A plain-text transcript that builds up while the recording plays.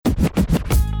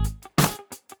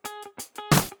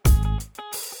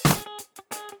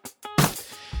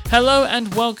Hello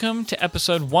and welcome to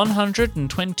episode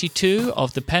 122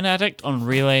 of The Pen Addict on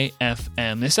Relay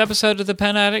FM. This episode of The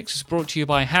Pen Addict is brought to you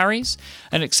by Harry's,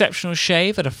 an exceptional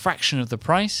shave at a fraction of the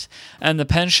price, and The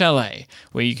Pen Chalet,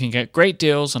 where you can get great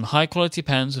deals on high-quality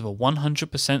pens with a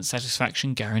 100%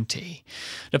 satisfaction guarantee.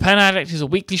 The Pen Addict is a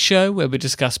weekly show where we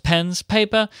discuss pens,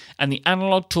 paper, and the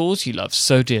analog tools you love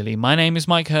so dearly. My name is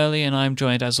Mike Hurley, and I'm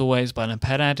joined as always by the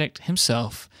Pen Addict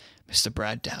himself, Mr.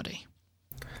 Brad Dowdy.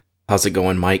 How's it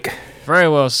going, Mike? Very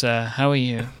well, sir. How are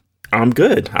you? I'm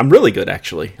good. I'm really good,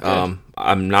 actually. Good.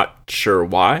 I'm not sure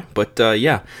why, but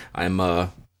yeah, I'm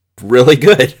really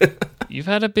good. You've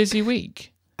had a busy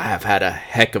week. I have had a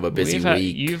heck of a busy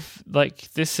week.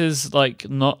 This is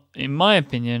not, in my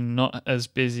opinion, not as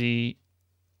busy.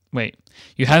 Wait,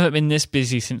 you haven't been this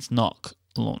busy since Knock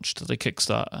launched the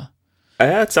Kickstarter.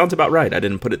 It sounds about right. I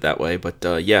didn't put it that way,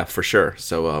 but yeah, for sure.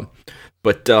 So,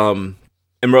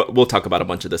 and we'll talk about a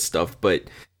bunch of this stuff, but,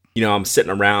 you know, I'm sitting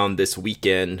around this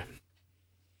weekend,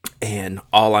 and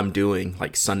all I'm doing,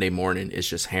 like, Sunday morning is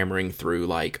just hammering through,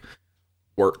 like,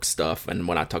 work stuff, and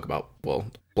when I talk about, well,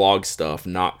 blog stuff,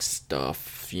 Knox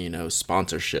stuff, you know,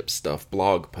 sponsorship stuff,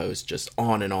 blog posts, just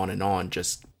on and on and on,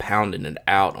 just pounding it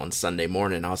out on Sunday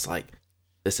morning. I was like,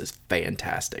 this is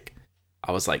fantastic.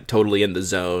 I was, like, totally in the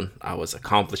zone. I was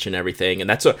accomplishing everything, and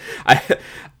that's what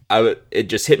it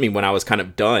just hit me when I was kind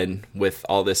of done with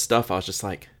all this stuff. I was just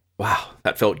like, wow,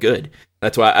 that felt good.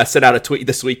 That's why I sent out a tweet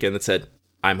this weekend that said,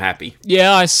 I'm happy.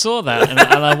 Yeah, I saw that, and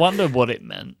I wondered what it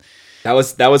meant. That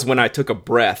was when I took a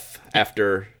breath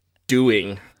after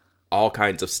doing all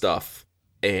kinds of stuff,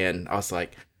 and I was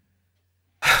like,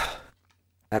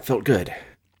 that felt good.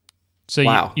 So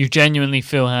wow. you genuinely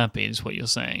feel happy is what you're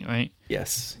saying, right?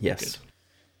 Yes. Good.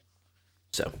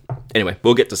 So anyway,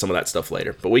 we'll get to some of that stuff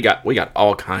later. But we got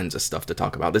all kinds of stuff to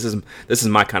talk about. This is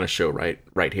my kind of show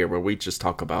right here, where we just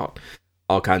talk about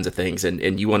all kinds of things.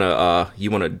 And you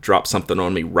wanna drop something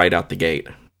on me right out the gate.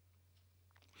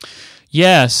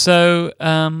 Yeah. So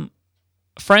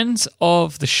friends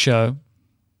of the show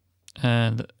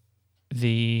and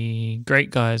the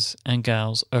great guys and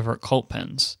gals over at Colt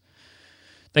Pens,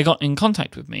 they got in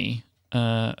contact with me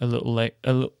a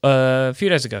few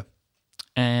days ago.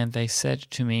 And they said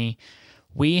to me,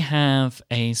 we have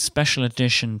a special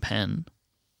edition pen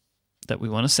that we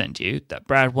want to send you that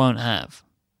Brad won't have.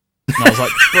 And I was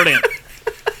like, brilliant.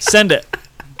 Send it.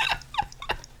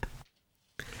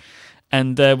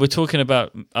 And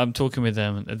I'm talking with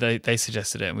them. They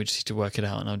suggested it, and we just need to work it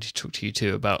out. And I'll just talk to you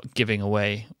too about giving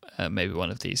away maybe one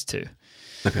of these two.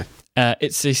 Okay.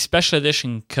 It's a special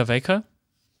edition Kaweco.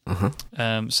 Uh-huh.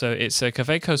 So it's a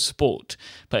Kaweco Sport,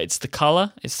 but it's the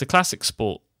color. It's the classic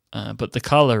Sport, but the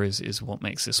color is what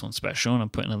makes this one special. And I'm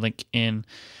putting a link in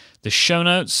the show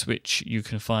notes, which you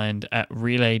can find at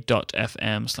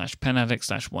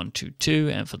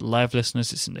relay.fm/penaddict/122. And for the live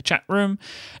listeners, it's in the chat room.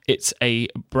 It's a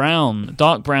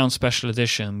dark brown special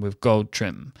edition with gold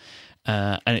trim,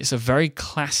 and it's a very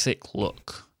classic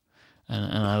look.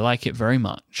 And I like it very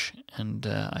much. And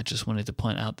I just wanted to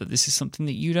point out that this is something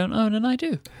that you don't own, and I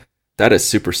do. That is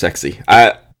super sexy.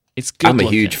 It's good. I'm a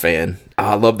huge fan.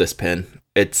 I love this pen.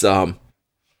 It's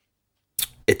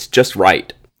just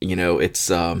right. You know, it's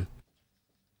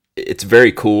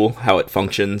very cool how it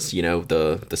functions. You know,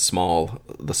 the small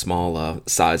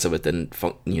size of it, then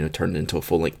turned into a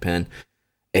full length pen.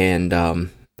 And I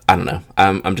don't know.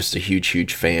 I'm just a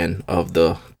huge fan of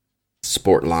the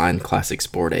Sport line, classic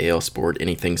Sport, AL Sport,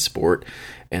 anything Sport,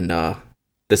 and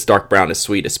this dark brown is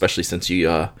sweet, especially since you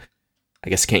I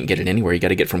guess can't get it anywhere. You got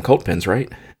to get it from Colt Pens,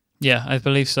 right? Yeah, I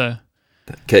believe so.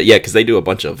 Yeah, because they do a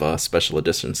bunch of special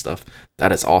edition stuff.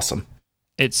 That is awesome.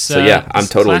 It's I'm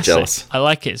totally classic. jealous. I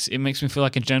like it. It makes me feel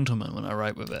like a gentleman when I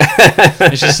write with it.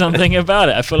 There's just something about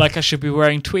it. I feel like I should be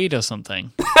wearing tweed or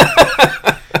something.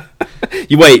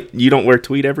 You don't wear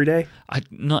tweed every day?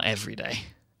 Not every day.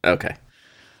 Okay.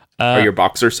 Are your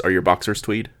boxers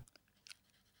tweed?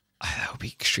 That would be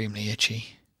extremely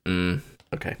itchy.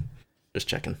 Okay. Just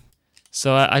checking.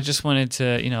 So I just wanted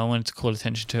to, I wanted to call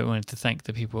attention to it. I wanted to thank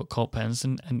the people at Colt Pens,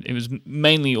 and it was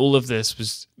mainly all of this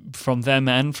was from them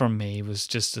and from me, was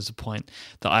just as a point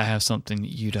that I have something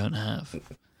that you don't have.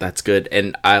 That's good.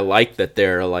 And I like that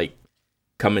they're like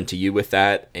coming to you with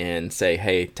that and say,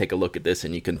 hey, take a look at this,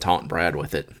 and you can taunt Brad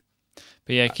with it.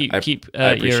 But yeah, keep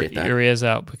your ears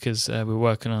out, because we're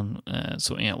working on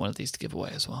sorting out one of these to give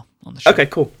away as well on the show. Okay,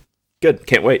 cool. Good.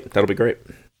 Can't wait. That'll be great.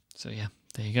 So yeah,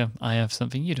 there you go. I have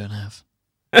something you don't have.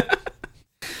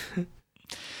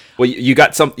 Well, you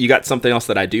got something else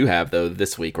that I do have though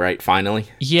this week, right? Finally.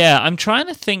 Yeah, I'm trying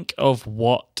to think of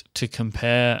what to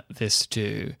compare this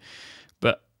to,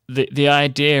 but the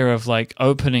idea of like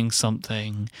opening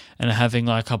something and having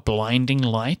like a blinding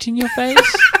light in your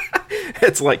face.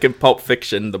 It's like in Pulp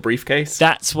Fiction, the briefcase.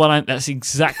 That's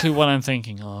exactly what I'm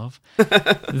thinking of.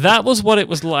 That was what it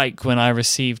was like when I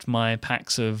received my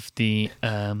packs of the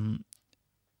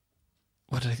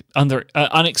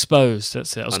unexposed.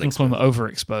 That's it. I was going to call them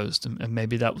overexposed, and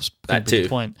maybe that was the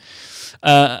point.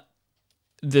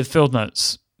 The field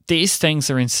notes. These things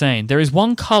are insane. There is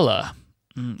one color.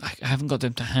 I haven't got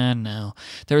them to hand now.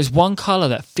 There is one color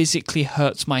that physically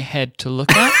hurts my head to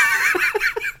look at.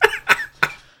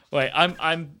 Wait,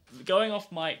 I'm going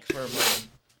off mic for a moment.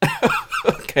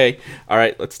 Okay, all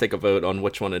right. Let's take a vote on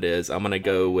which one it is. I'm gonna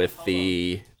go with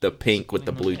the pink with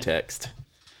the blue text.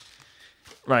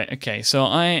 Right. Okay. So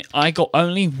I got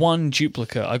only one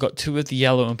duplicate. I got two of the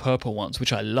yellow and purple ones,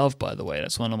 which I love, by the way.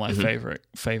 That's one of my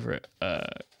favorite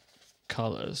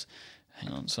colors.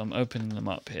 Hang on. So I'm opening them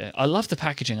up here. I love the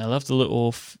packaging. I love the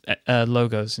little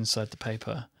logos inside the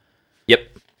paper. Yep.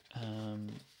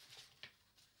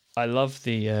 I love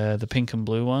the pink and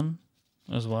blue one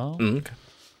as well.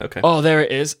 Okay. Oh, there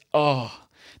it is. Oh,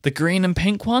 the green and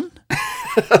pink one?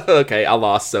 Okay, I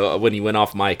lost. So when you went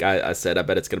off mic, I said, I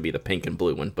bet it's going to be the pink and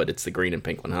blue one, but it's the green and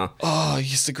pink one, huh? Oh,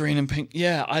 yes, the green and pink.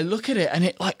 Yeah, I look at it and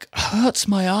it like hurts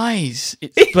my eyes.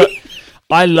 But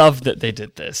I love that they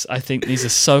did this. I think these are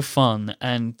so fun.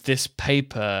 And this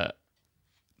paper,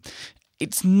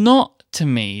 it's not to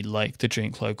me like the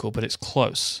Drink Local, but it's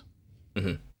close.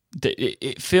 Mm-hmm.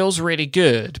 It feels really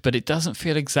good, but it doesn't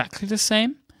feel exactly the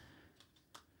same.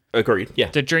 Agreed. Yeah.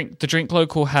 The Drink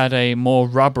Local had a more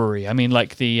rubbery. I mean,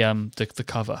 like the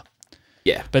cover.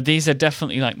 Yeah. But these are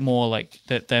definitely like more like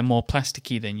they're more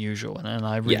plasticky than usual, and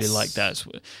I really like that.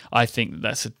 I think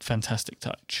that's a fantastic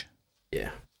touch.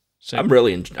 Yeah. So I'm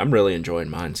really enjoying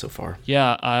mine so far.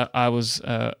 Yeah, I was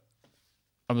at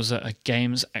a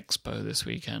games expo this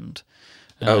weekend.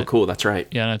 Oh, cool! That's right.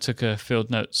 Yeah, and I took a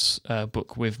Field Notes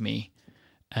book with me,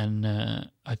 and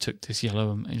I took this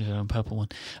yellow and purple one.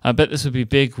 I bet this would be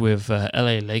big with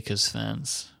LA Lakers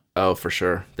fans. Oh, for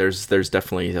sure. There's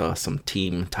definitely some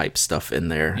team type stuff in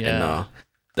there, yeah.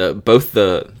 And both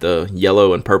the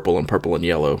yellow and purple and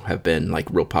yellow have been like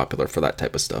real popular for that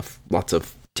type of stuff. Lots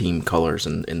of team colors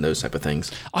and those type of things.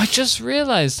 I just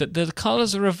realized that the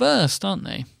colors are reversed, aren't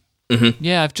they? Mm-hmm.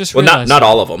 Yeah, I've just realized. Not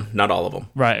all of them. Not all of them.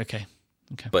 Right. Okay.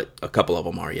 But a couple of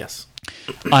them are, yes.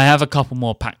 I have a couple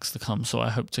more packs to come, so I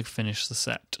hope to finish the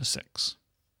set to 6.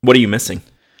 What are you missing?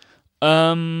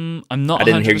 I'm not. I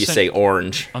didn't hear you say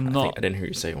orange. I didn't hear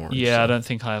you say orange. Yeah, so. I don't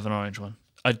think I have an orange one.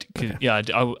 I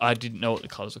didn't know what the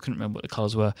colors. I couldn't remember what the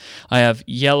colors were. I have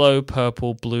yellow,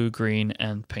 purple, blue, green,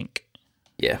 and pink.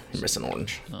 Yeah, you're missing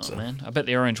orange. Oh man, I bet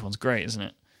the orange one's great, isn't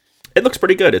it? It looks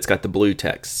pretty good. It's got the blue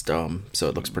text, so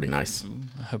it looks pretty nice.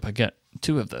 I hope I get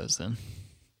 2 of those then.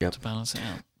 Yep. To balance it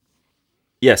out.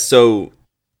 Yeah, so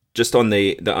just on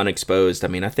the unexposed, I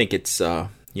mean, I think it's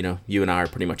you and I are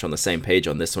pretty much on the same page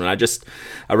on this one.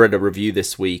 I read a review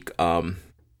this week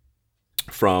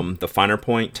from the Finer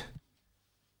Point.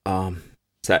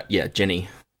 Jenny.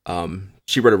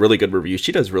 She wrote a really good review.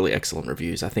 She does really excellent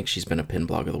reviews. I think she's been a Pen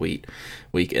Blog of the Week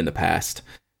in the past.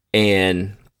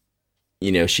 And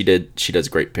she does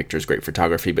great pictures, great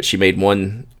photography, but she made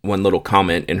one little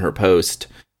comment in her post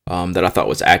that I thought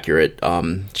was accurate.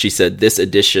 She said, this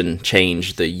edition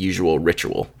changed the usual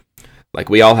ritual. Like,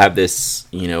 we all have this,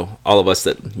 all of us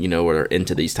that, are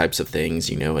into these types of things,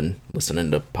 and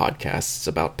listening to podcasts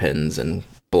about pens and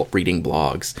reading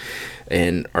blogs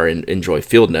and enjoy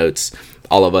field notes.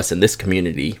 All of us in this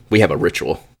community, we have a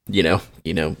ritual, we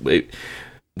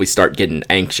start getting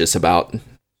anxious about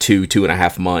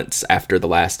 2.5 months after the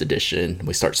last edition.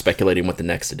 We start speculating what the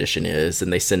next edition is,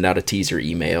 and they send out a teaser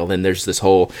email, and there's this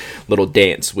whole little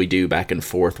dance we do back and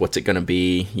forth. What's it going to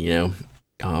be,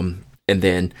 and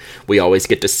then we always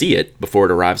get to see it before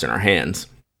it arrives in our hands.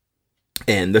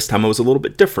 And this time it was a little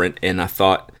bit different, and I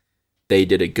thought they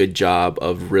did a good job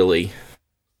of really,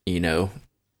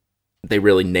 they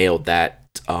really nailed that,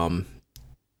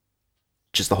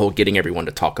 just the whole getting everyone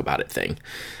to talk about it thing.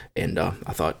 And I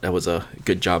thought that was a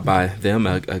good job by them,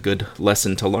 a good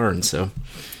lesson to learn. So,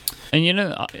 and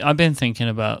I've been thinking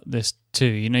about this too.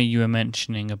 You were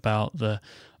mentioning about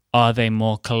are they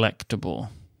more collectible,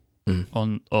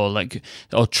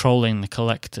 or trolling the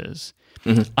collectors?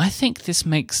 Mm-hmm. I think this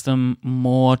makes them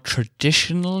more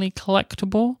traditionally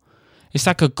collectible. It's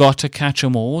like a gotta catch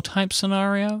 'em all type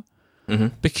scenario,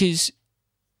 because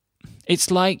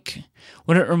it's like.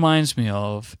 What it reminds me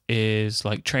of is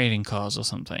like trading cards or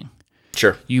something.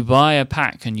 Sure. You buy a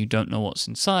pack and you don't know what's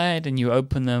inside, and you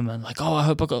open them and like, oh, I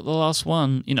hope I got the last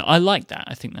one. You know, I like that.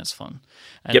 I think that's fun.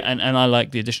 And, Yep. and I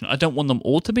like the addition. I don't want them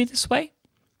all to be this way,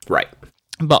 Right.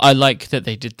 but I like that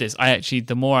they did this.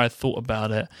 The more I thought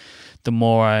about it, the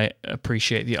more I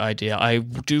appreciate the idea. I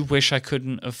do wish I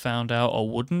couldn't have found out or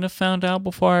wouldn't have found out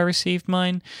before I received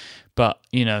mine, but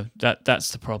you know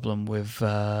that's the problem with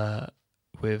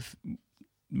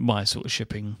my sort of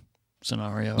shipping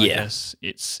scenario. I guess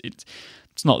it's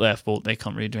not their fault. They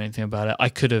can't really do anything about it. I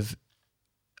could have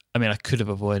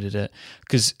avoided it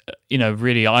because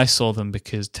really I saw them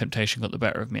because temptation got the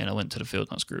better of me, and I went to the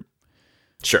Field Notes group.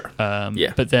 Sure.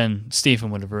 But then Stephen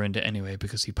would have ruined it anyway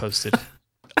because he posted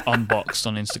unboxed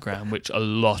on Instagram, which a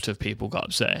lot of people got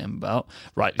upset at him about.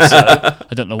 Right. So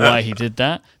I don't know why he did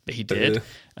that, but he did.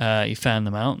 He found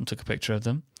them out and took a picture of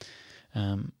them.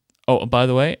 And by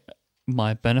the way,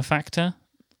 my benefactor,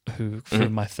 who through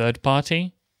my third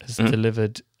party has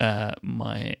delivered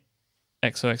my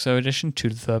XOXO edition to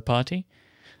the third party,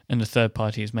 and the third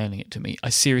party is mailing it to me. I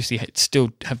seriously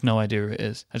still have no idea who it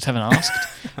is. I just haven't asked.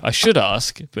 I should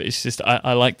ask, but it's just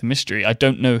I like the mystery. I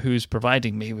don't know who's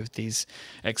providing me with these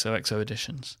XOXO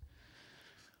editions.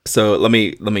 So let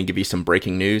me give you some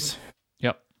breaking news.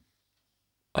 Yep.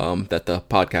 That the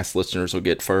podcast listeners will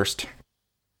get first.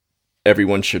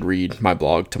 Everyone should read my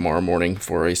blog tomorrow morning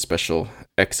for a special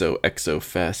XOXO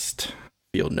Fest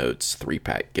Field Notes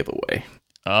 3-pack giveaway.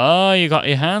 Oh, you got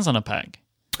your hands on a pack.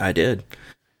 I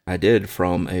did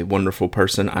from a wonderful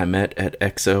person I met at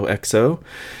XOXO,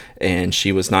 and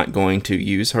she was not going to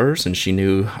use hers, and she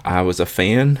knew I was a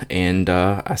fan, and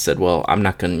I said, well, I'm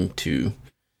not going to,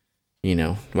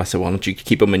 I said, why don't you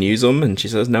keep them and use them? And she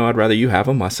says, no, I'd rather you have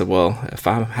them. I said, well, if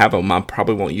I have them, I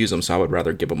probably won't use them, so I would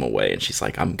rather give them away. And she's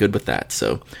like, I'm good with that.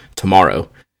 So tomorrow,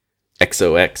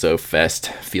 XOXO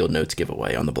Fest Field Notes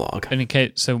giveaway on the blog.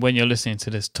 So when you're listening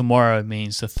to this, tomorrow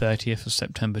means the 30th of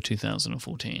September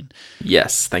 2014.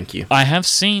 Yes, thank you. I have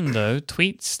seen, though,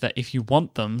 tweets that if you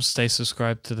want them, stay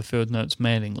subscribed to the Field Notes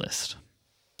mailing list.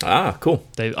 Ah, cool.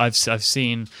 I've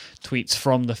seen tweets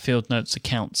from the Field Notes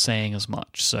account saying as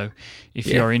much. So if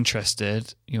you're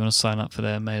interested, you want to sign up for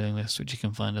their mailing list, which you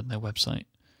can find on their website.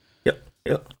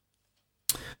 Yep.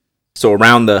 So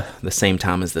around the same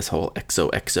time as this whole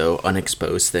XOXO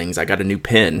unexposed things, I got a new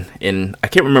pin, and I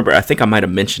can't remember. I think I might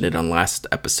have mentioned it on last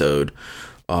episode,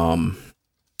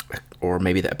 or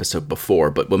maybe the episode before.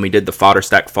 But when we did the Fodder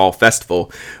Stack Fall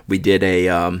Festival, we did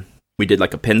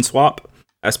like a pin swap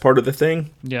as part of the thing.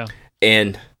 Yeah.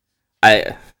 And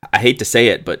I hate to say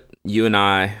it, but you and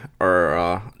I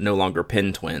are no longer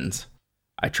pin twins.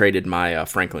 I traded my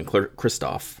Franklin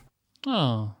Christoph.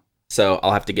 Oh. So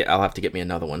I'll have to get me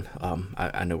another one.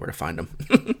 I know where to find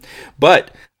them.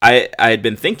 But I had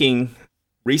been thinking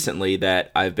recently that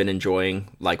I've been enjoying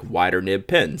like wider nib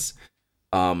pins.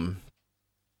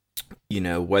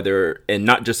 Whether, and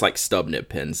not just like stub nib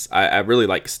pins. I really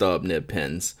like stub nib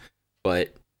pins,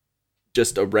 but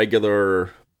just a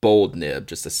regular bold nib,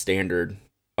 just a standard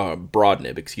broad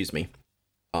nib, excuse me.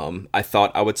 I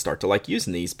thought I would start to like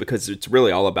using these because it's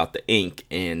really all about the ink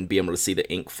and being able to see the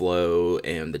ink flow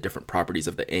and the different properties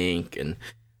of the ink and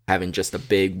having just a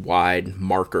big, wide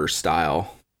marker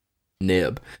style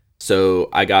nib. So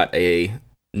I got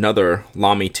another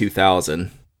Lamy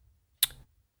 2000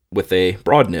 with a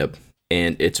broad nib,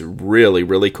 and it's really,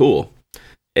 really cool.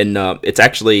 And it's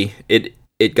actually,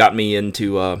 it got me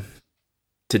into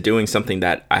to doing something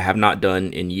that I have not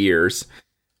done in years,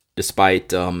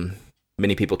 despite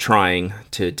many people trying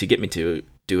to get me to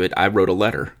do it. I wrote a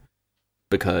letter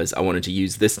because I wanted to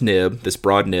use this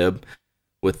broad nib,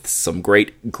 with some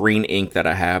great green ink that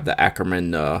I have, the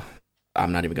Ackerman.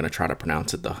 I'm not even going to try to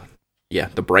pronounce it.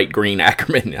 The bright green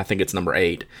Ackerman. I think it's number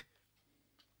 8.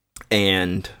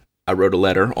 And I wrote a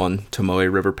letter on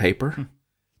Tomoe River paper,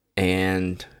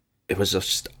 and it was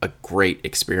just a great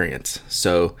experience.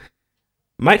 So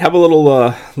might have a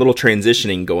little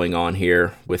transitioning going on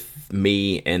here with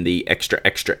me and the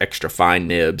extra fine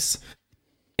nibs,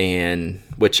 and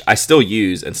which I still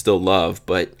use and still love,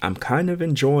 but I'm kind of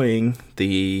enjoying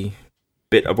the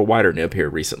bit of a wider nib here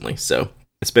recently. So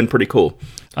it's been pretty cool.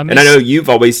 And I know you've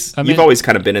always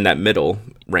kind of been in that middle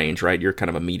range, right? You're kind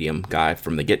of a medium guy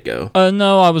from the get-go.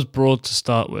 No, I was broad to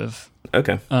start with.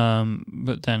 Okay.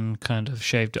 But then kind of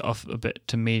shaved it off a bit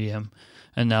to medium,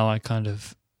 and now I kind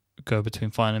of go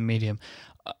between fine and medium.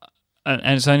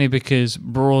 And it's only because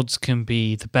broads can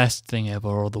be the best thing ever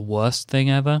or the worst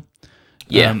thing ever.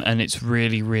 Yeah. And it's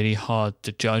really, really hard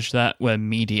to judge that, where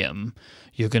medium,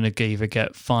 you're going to either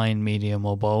get fine, medium,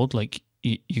 or bold. Like,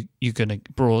 you're going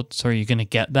to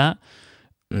get that.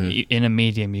 In a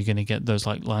medium, you're going to get those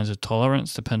like lines of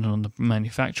tolerance depending on the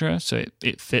manufacturer, so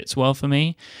it fits well for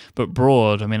me. But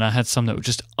broad, I mean, I had some that were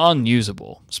just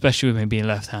unusable, especially with me being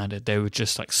left-handed. They would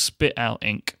just like spit out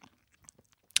ink,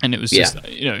 and it was just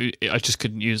I just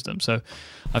couldn't use them. So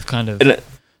I've kind of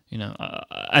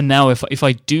and now if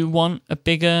I do want a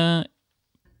bigger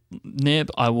nib,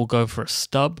 I will go for a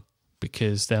stub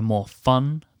because they're more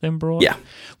fun than broad. Yeah.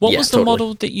 What was the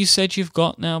model that you said you've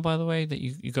got now, by the way, that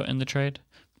you got in the trade?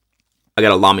 I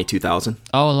got a Lamy 2000.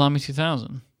 Oh, a Lamy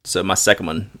 2000. So my second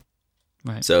one.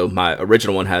 Right. So my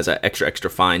original one has an extra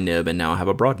fine nib, and now I have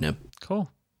a broad nib. Cool.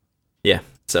 Yeah.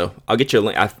 So I'll get you a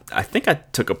link. I think I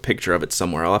took a picture of it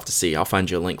somewhere. I'll have to see. I'll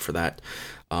find you a link for that.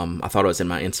 I thought it was in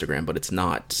my Instagram, but it's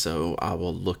not. So I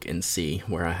will look and see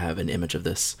where I have an image of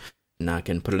this, and I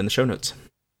can put it in the show notes.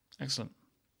 Excellent.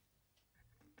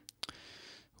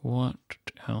 What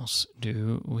else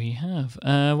do we have?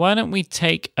 Why don't we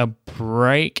take a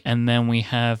break and then we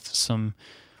have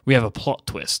a plot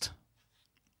twist.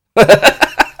 That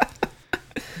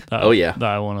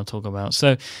I want to talk about.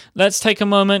 So let's take a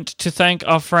moment to thank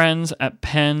our friends at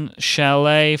Pen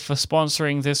Chalet for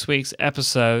sponsoring this week's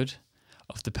episode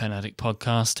of the Pen Addict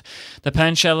podcast. The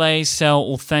Pen Chalet sell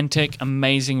authentic,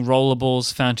 amazing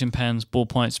rollables, fountain pens,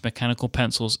 ballpoints, mechanical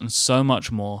pencils, and so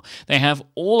much more. They have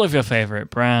all of your favorite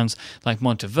brands like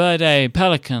Monteverde,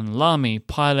 Pelikan, Lamy,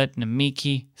 Pilot,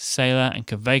 Namiki, Sailor, and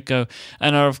Kaweco,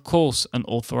 and are of course an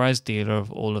authorized dealer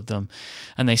of all of them.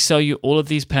 And they sell you all of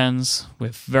these pens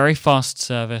with very fast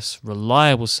service,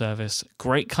 reliable service,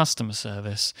 great customer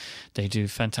service. They do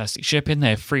fantastic shipping.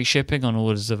 They have free shipping on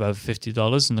orders of over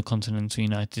 $50 in the continental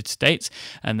United States,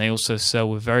 and they also sell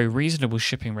with very reasonable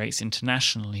shipping rates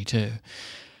internationally too.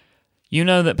 You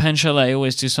know that Pen Chalet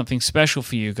always do something special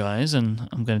for you guys, and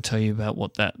I'm going to tell you about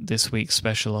what this week's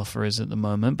special offer is at the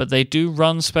moment, but they do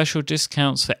run special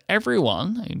discounts for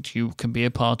everyone, and you can be a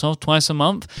part of twice a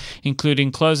month,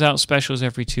 including closeout specials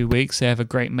every 2 weeks. They have a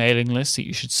great mailing list that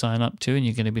you should sign up to, and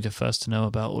you're going to be the first to know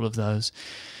about all of those.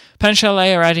 Pen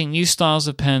Chalet are adding new styles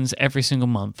of pens every single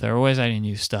month. They're always adding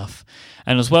new stuff.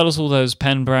 And as well as all those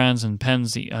pen brands and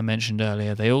pens that I mentioned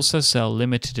earlier, they also sell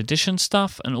limited edition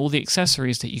stuff and all the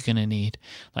accessories that you're going to need,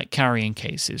 like carrying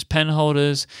cases, pen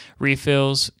holders,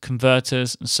 refills,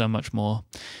 converters, and so much more.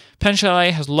 Pen Chalet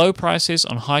has low prices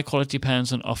on high-quality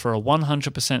pens and offer a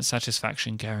 100%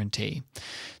 satisfaction guarantee.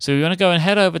 So you want to go and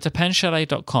head over to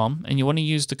penchalet.com, and you want to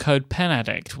use the code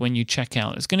PENADDICT when you check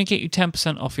out. It's going to get you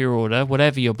 10% off your order,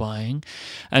 whatever you're buying.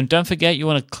 And don't forget, you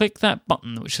want to click that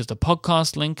button, which is the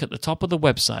podcast link at the top of the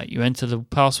website. You enter the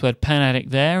password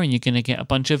PENADDICT there, and you're going to get a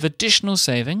bunch of additional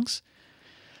savings.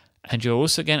 And you're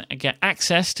also going to get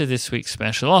access to this week's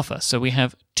special offer. So we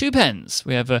have 2 pens.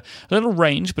 We have a little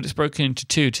range, but it's broken into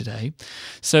 2 today.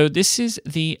 So this is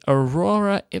the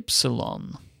Aurora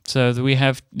Ypsilon. So we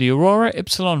have the Aurora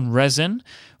Ypsilon resin,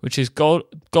 which is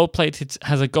gold-plated,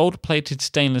 has a gold-plated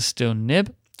stainless steel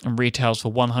nib, and retails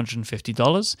for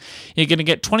 $150. You're going to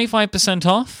get 25%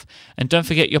 off, and don't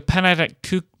forget your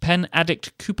Pen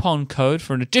Addict coupon code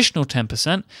for an additional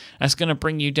 10%. That's going to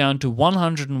bring you down to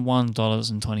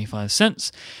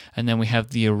 $101.25. And then we have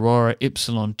the Aurora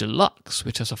Ypsilon Deluxe,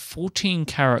 which has a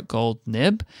 14-karat gold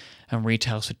nib and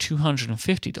retails for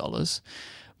 $250.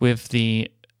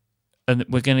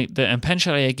 And Pen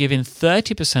Chalet are giving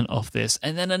 30% off this,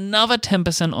 and then another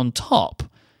 10% on top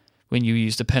when you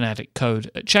use the Pen Addict code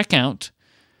at checkout,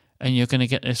 and you're going to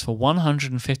get this for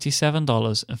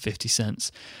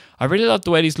 $157.50. I really love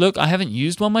the way these look. I haven't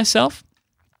used one myself.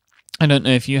 I don't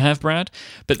know if you have, Brad.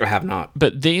 But I have not.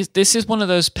 But this is one of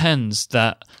those pens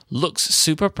that looks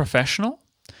super professional,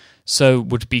 so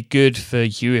would be good for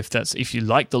you if you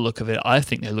like the look of it. I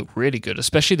think they look really good,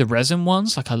 especially the resin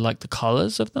ones. Like, I like the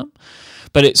colors of them.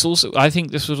 But I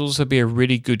think this would also be a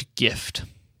really good gift.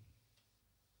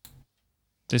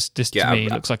 This to me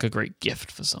looks like a great gift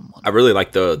for someone. I really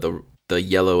like the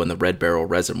yellow and the red barrel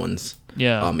resin ones.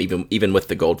 Yeah. Even with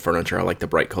the gold furniture, I like the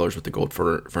bright colors with the gold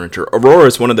furniture. Aurora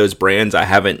is one of those brands I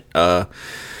haven't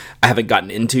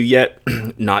gotten into yet.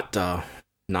 Not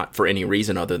for any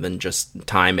reason other than just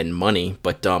time and money.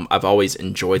 But I've always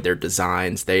enjoyed their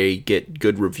designs. They get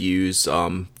good reviews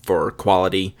for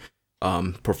quality.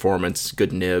 Performance,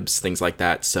 good nibs, things like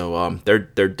that. So they're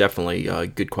definitely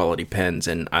good quality pens,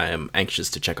 and I am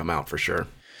anxious to check them out for sure.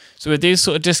 So with these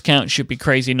sort of discounts, you'd be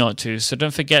crazy not to. So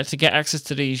don't forget, to get access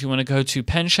to these, you want to go to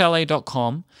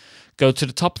penchalet.com, go to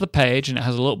the top of the page, and it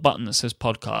has a little button that says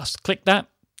podcast. Click that,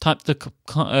 type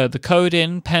the code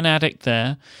in, Pen Addict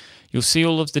there. You'll see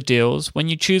all of the deals. When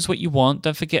you choose what you want,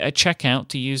 don't forget at checkout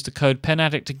to use the code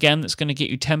PENADDICT again. That's going to get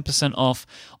you 10% off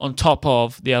on top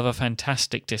of the other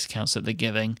fantastic discounts that they're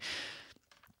giving.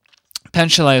 Pen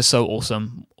Chalet is so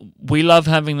awesome. We love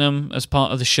having them as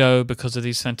part of the show because of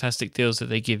these fantastic deals that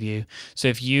they give you. So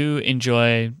if you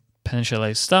enjoy Pen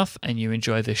Chalet stuff and you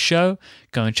enjoy this show,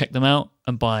 go and check them out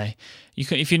and buy. You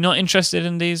can, if you're not interested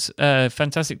in these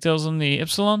fantastic deals on the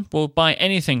Ypsilon, well, buy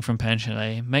anything from Pen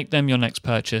Chalet, make them your next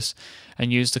purchase,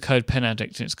 and use the code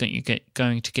PENADDICT, and it's going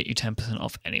to get you 10%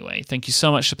 off anyway. Thank you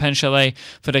so much to Pen Chalet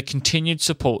for their continued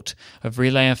support of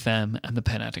Relay FM and the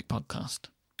Pen Addict podcast.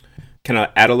 Can I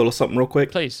add a little something real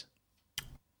quick? Please.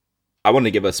 I want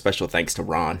to give a special thanks to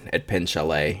Ron at Pen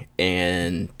Chalet.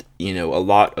 And, a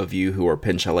lot of you who are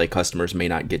Pen Chalet customers may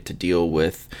not get to deal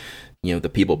with, the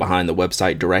people behind the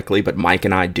website directly, but Mike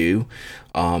and I do,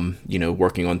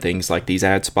 working on things like these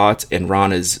ad spots. And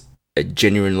Ron is a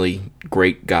genuinely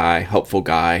great guy, helpful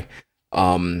guy.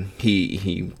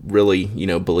 He really,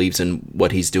 believes in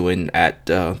what he's doing at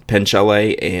Pen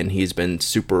Chalet, and he's been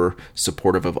super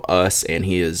supportive of us, and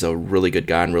he is a really good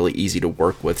guy and really easy to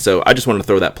work with. So I just wanted to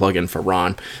throw that plug in for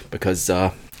Ron because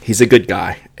he's a good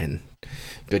guy, and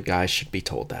good guys should be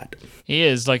told that. He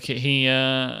is. Like, he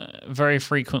very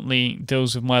frequently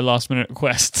deals with my last-minute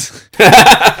requests.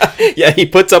 Yeah, he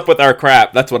puts up with our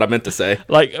crap. That's what I meant to say.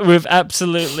 Like, with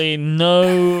absolutely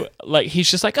no... Like,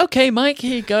 he's just like, okay, Mike,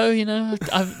 here you go,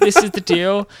 this is the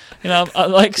deal.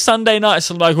 Like, Sunday nights,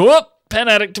 I'm like, whoop, Pen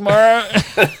Addict tomorrow.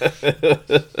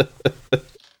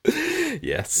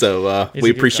 Yeah, so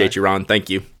we appreciate you, Ron. Thank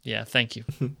you. Yeah, thank you.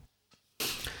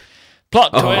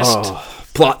 Plot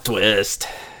twist. Plot twist.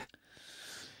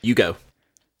 You go.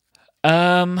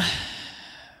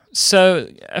 So,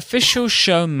 official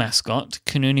show mascot,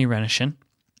 Kanuni Renishin,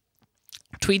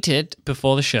 tweeted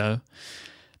before the show,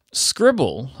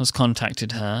 Scribble has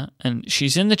contacted her, and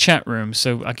she's in the chat room,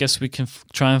 so I guess we can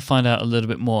try and find out a little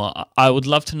bit more. I would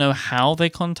love to know how they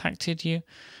contacted you,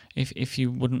 if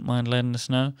you wouldn't mind letting us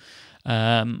know.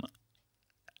 And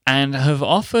have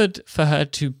offered for her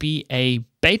to be a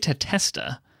beta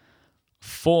tester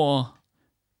for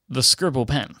the Scribble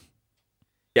pen.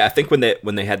 Yeah, I think when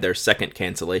they had their second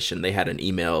cancellation, they had an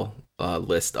email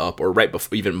list up, or right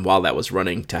before, even while that was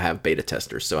running, to have beta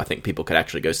testers. So I think people could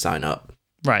actually go sign up.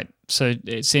 Right. So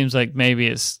it seems like maybe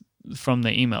it's from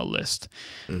the email list.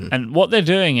 Mm-hmm. And what they're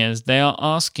doing is they are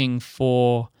asking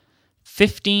for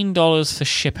 $15 for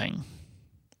shipping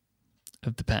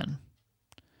of the pen.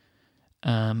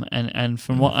 And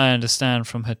from what I understand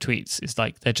from her tweets, is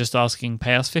like they're just asking,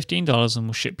 pay us $15 and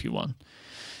we'll ship you one.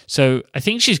 So I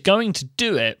think she's going to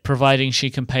do it, providing she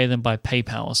can pay them by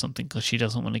PayPal or something, because she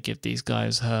doesn't want to give these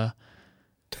guys her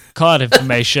card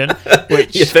information.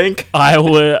 Which you think?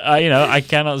 I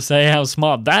cannot say how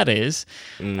smart that is.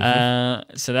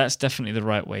 Mm-hmm. So that's definitely the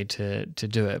right way to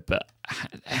do it. But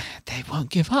they won't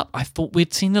give up. I thought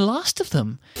we'd seen the last of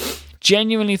them.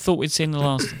 Genuinely thought we'd seen the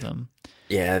last of them.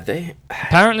 Yeah, they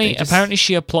apparently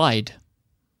she applied.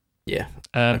 Yeah.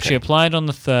 Okay. She applied on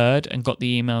the 3rd and got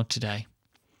the email today.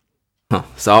 Huh.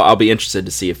 So I'll be interested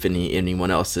to see if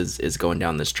anyone else is going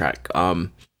down this track.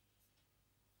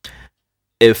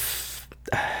 If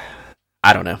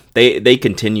I don't know, they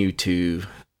continue to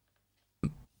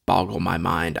boggle my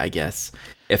mind, I guess.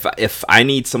 If I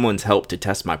need someone's help to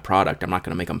test my product, I'm not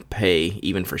going to make them pay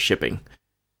even for shipping.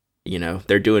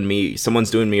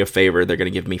 Someone's doing me a favor. They're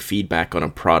going to give me feedback on a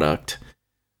product,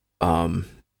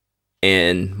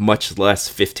 and much less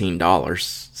 $15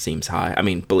 seems high. I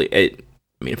mean,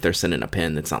 if they're sending a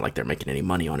pen, it's not like they're making any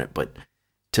money on it. But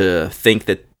to think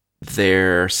that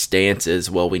their stance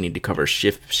is, well, we need to cover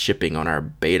shipping on our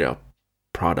beta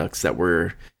products that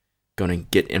we're going to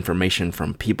get information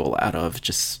from people out of,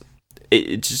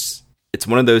 it's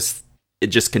one of those. It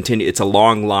just continues. It's a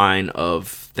long line of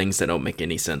things that don't make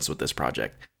any sense with this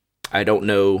project. I don't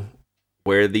know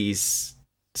where these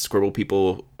Scribble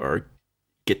people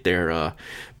get their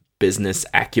business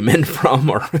acumen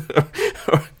from,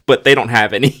 but they don't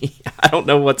have any. I don't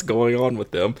know what's going on with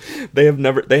them. They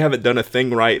haven't done a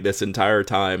thing right this entire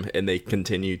time, and they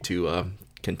continue to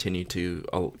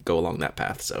go along that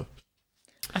path. So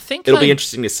I think it'll be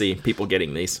interesting to see people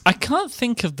getting these. I can't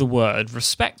think of the word.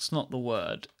 Respect's not the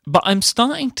word, but I'm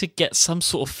starting to get some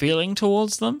sort of feeling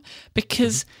towards them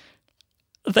because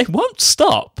they won't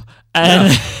stop,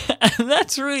 and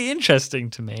that's really interesting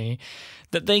to me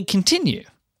that they continue.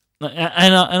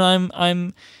 And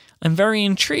I'm very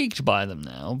intrigued by them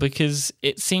now because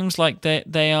it seems like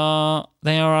they are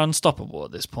unstoppable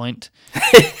at this point.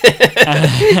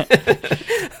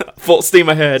 Full steam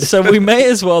ahead. So we may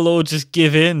as well all just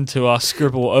give in to our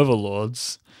Scribble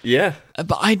overlords. Yeah.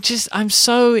 But I'm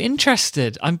so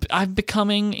interested. I'm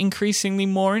becoming increasingly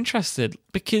more interested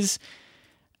because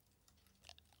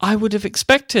I would have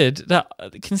expected that,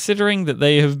 considering that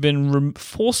they have been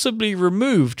forcibly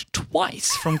removed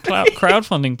twice from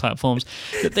crowdfunding platforms,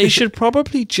 that they should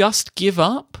probably just give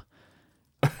up.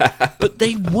 But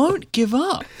they won't give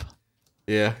up.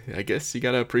 Yeah, I guess you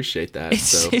gotta appreciate that.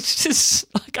 It's just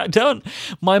like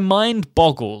my mind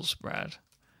boggles, Brad.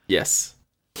 Yes.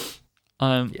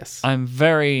 I'm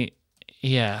very.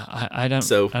 Yeah, I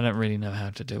don't really know how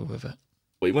to deal with it.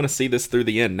 We want to see this through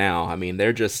the end now. I mean,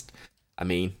 they're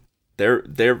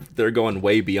going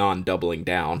way beyond doubling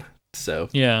down. So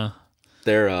yeah,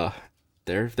 they're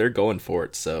going for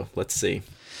it. So let's see.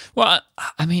 Well,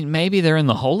 I mean, maybe they're in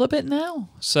the hole a bit now.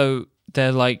 So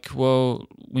they're like, well,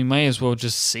 we may as well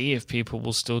just see if people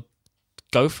will still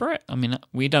go for it. I mean,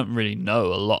 we don't really know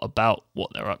a lot about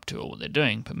what they're up to or what they're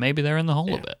doing, but maybe they're in the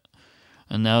hole a bit.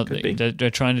 And now they're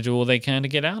trying to do all they can to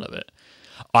get out of it.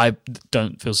 I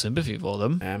don't feel sympathy for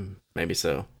them. Maybe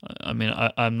so. I mean,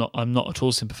 I'm not at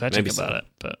all sympathetic about it,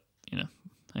 but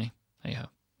hey ho.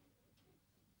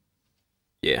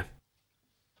 Yeah.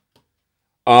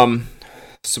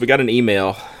 So we got an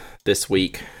email this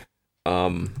week.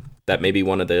 That may be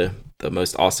one of the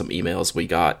most awesome emails we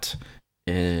got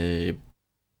ever.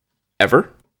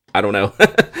 I don't know.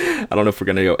 I don't know if we're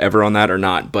gonna go ever on that or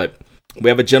not, but we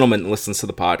have a gentleman that listens to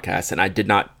the podcast, and I did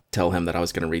not tell him that I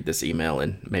was going to read this email,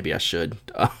 and maybe I should.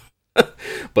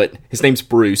 But his name's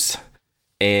Bruce,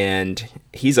 and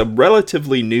he's a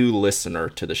relatively new listener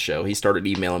to the show. He started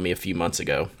emailing me a few months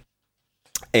ago,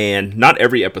 and not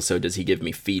every episode does he give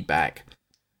me feedback,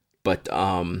 but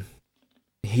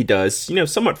he does,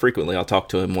 somewhat frequently. I'll talk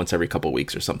to him once every couple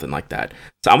weeks or something like that.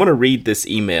 So I'm going to read this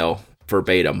email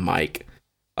verbatim, Mike.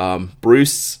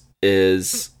 Bruce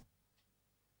is...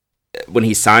 When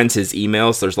he signs his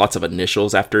emails, there's lots of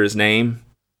initials after his name,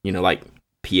 like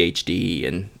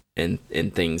PhD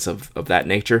and things of that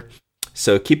nature.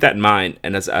 So keep that in mind.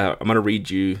 And as I'm going to read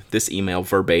you this email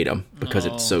verbatim because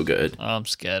it's so good. I'm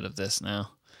scared of this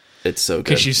now. It's so good.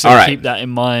 Because you said keep that in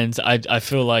mind. I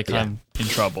feel like I'm in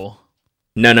trouble.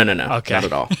 No. Okay. Not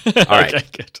at all. All right. Okay,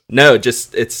 good. No,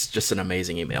 it's just an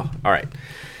amazing email. All right.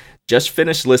 Just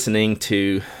finished listening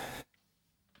to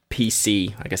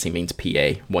PC, I guess he means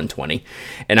PA 120,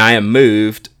 and I am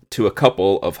moved to a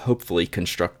couple of hopefully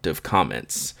constructive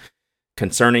comments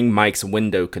concerning Mike's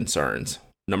window concerns.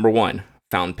 Number 1,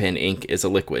 fountain pen ink is a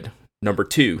liquid. Number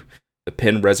 2, the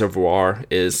pen reservoir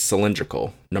is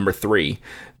cylindrical. Number 3,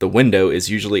 the window is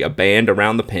usually a band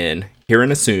around the pen.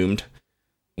 Herein assumed,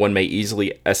 one may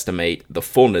easily estimate the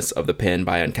fullness of the pen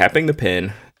by uncapping the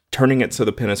pen, turning it so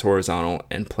the pen is horizontal,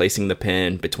 and placing the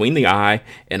pen between the eye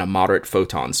and a moderate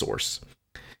photon source.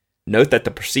 Note that the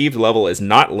perceived level is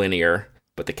not linear,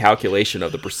 but the calculation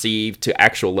of the perceived to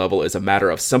actual level is a matter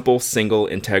of simple single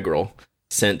integral,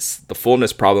 since the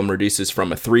fullness problem reduces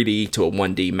from a 3D to a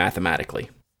 1D mathematically.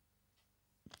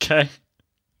 Okay.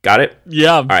 Got it?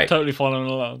 Yeah, I'm totally following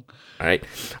along. All right.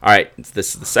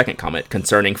 This is the second comment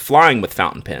concerning flying with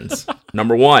fountain pens.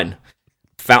 Number 1.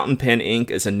 Fountain pen ink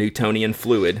is a Newtonian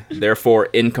fluid, therefore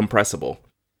incompressible.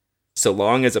 So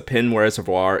long as a pen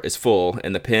reservoir is full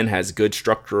and the pen has good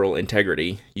structural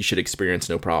integrity, you should experience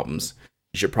no problems.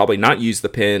 You should probably not use the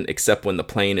pen except when the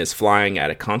plane is flying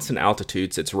at a constant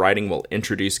altitude, since writing will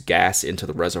introduce gas into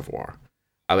the reservoir.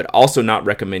 I would also not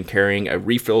recommend carrying a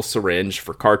refill syringe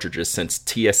for cartridges, since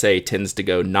TSA tends to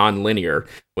go non-linear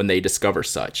when they discover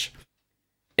such.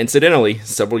 Incidentally,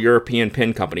 several European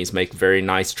pen companies make very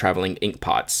nice traveling ink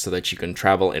pots so that you can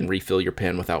travel and refill your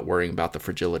pen without worrying about the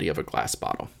fragility of a glass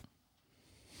bottle.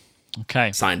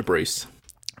 Okay. Signed, Bruce.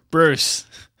 Bruce,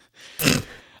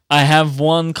 I have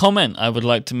one comment I would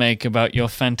like to make about your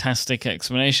fantastic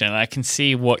explanation. I can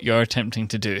see what you're attempting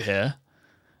to do here.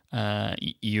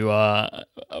 You are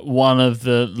one of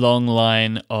the long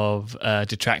line of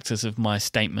detractors of my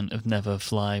statement of never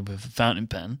fly with a fountain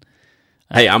pen.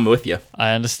 Hey, I'm with you.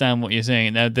 I understand what you're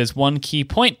saying. Now, there's one key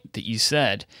point that you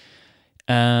said.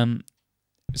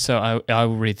 So I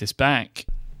will read this back.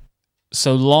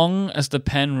 So long as the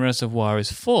pen reservoir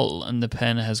is full and the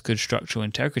pen has good structural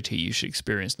integrity, you should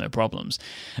experience no problems.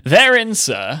 Therein,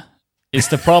 sir, is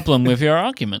the problem with your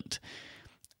argument.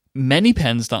 Many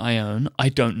pens that I own, I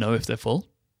don't know if they're full.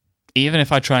 Even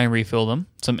if I try and refill them,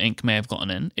 some ink may have gotten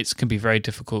in. It can be very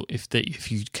difficult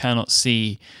if you cannot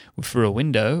see through a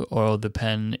window, or the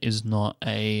pen is not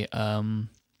a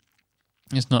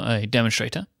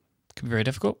demonstrator. It can be very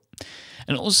difficult.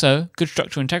 And also, good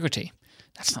structural integrity.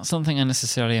 That's not something I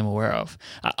necessarily am aware of.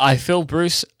 I feel,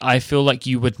 Bruce, I feel like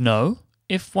you would know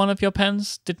if one of your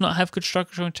pens did not have good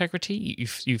structural integrity.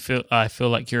 I feel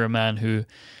like you're a man who,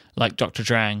 like Dr.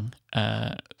 Drang,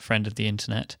 friend of the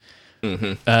internet,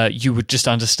 you would just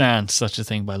understand such a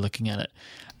thing by looking at it.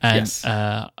 And Yes.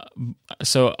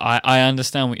 so I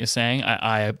understand what you're saying.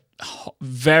 I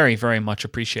very, very much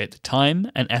appreciate the time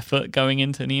and effort going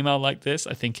into an email like this.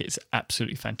 I think it's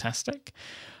absolutely fantastic.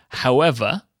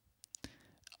 However,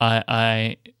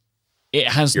 it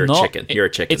has You're not. a chicken. You're a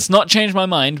chicken. It's not changed my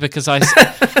mind because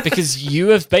because you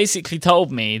have basically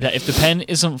told me that if the pen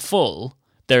isn't full,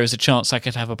 there is a chance I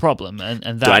could have a problem. And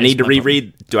that Do I is need to my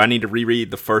reread? Do I need to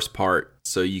reread the first part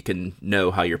so you can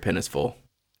know how your pen is full?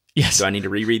 Yes. Do I need to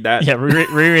reread that? Yeah,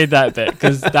 reread that bit,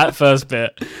 because that first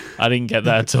bit, I didn't get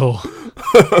that at all.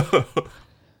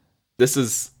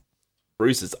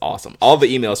 Bruce is awesome. All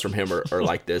the emails from him are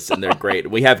like this, and they're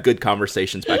great. We have good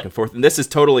conversations back and forth, and this is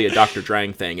totally a Dr.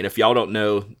 Drang thing. And if y'all don't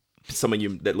know, some of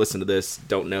you that listen to this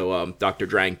don't know Dr.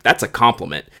 Drang, that's a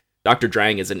compliment. Dr.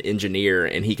 Drang is an engineer,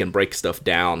 and he can break stuff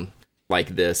down like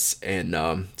this. And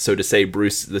so to say,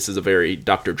 Bruce, this is a very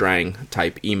Dr. Drang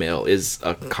type email is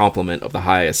a compliment of the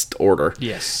highest order.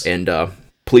 Yes. And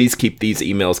please keep these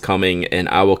emails coming, and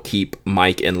I will keep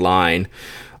Mike in line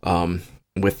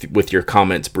with your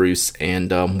comments, Bruce,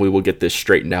 and we will get this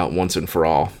straightened out once and for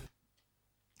all.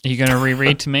 Are you going to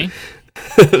reread to me?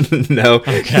 No.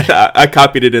 Okay. I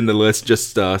copied it in the list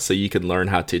just so you can learn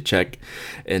how to check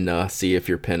and see if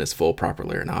your pen is full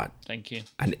properly or not. Thank you.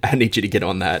 I need you to get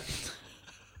on that.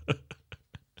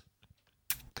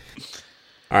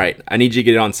 All right. I need you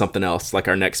to get on something else, like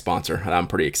our next sponsor that I'm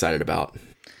pretty excited about.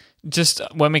 Just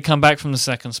when we come back from the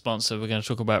second sponsor, we're going to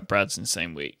talk about Brad's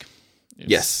Insane Week.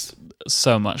 Yes.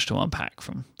 So much to unpack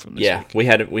from this week. We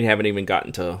haven't even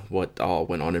gotten to what all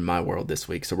went on in my world this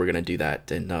week, so we're going to do that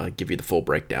and give you the full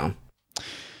breakdown.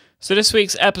 So this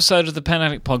week's episode of the Pen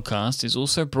Addict Podcast is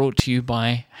also brought to you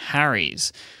by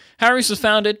Harry's. Harry's was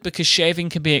founded because shaving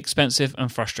can be expensive and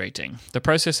frustrating. The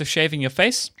process of shaving your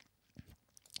face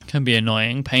can be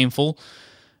annoying, painful,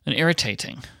 and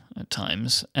irritating at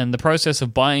times, and the process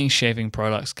of buying shaving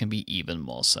products can be even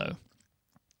more so.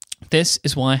 This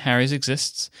is why Harry's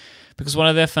exists, because one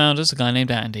of their founders, a guy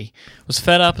named Andy, was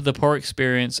fed up with the poor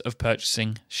experience of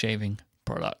purchasing shaving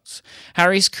products.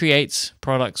 Harry's creates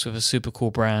products with a super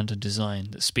cool brand and design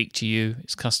that speak to you,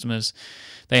 its customers.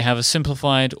 They have a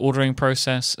simplified ordering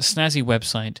process, a snazzy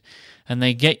website, and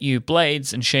they get you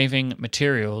blades and shaving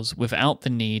materials without the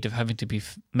need of having to be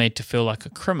made to feel like a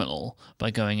criminal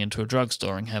by going into a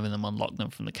drugstore and having them unlock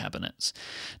them from the cabinets.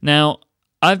 Now,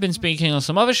 I've been speaking on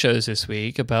some other shows this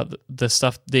week about the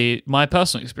stuff, my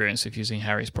personal experience of using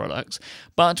Harry's products,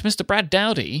 but Mr. Brad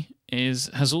Dowdy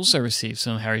has also received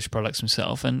some of Harry's products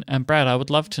himself, and Brad, I would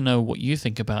love to know what you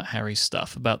think about Harry's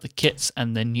stuff, about the kits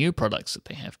and the new products that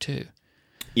they have too.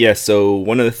 Yeah, so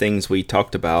one of the things we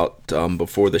talked about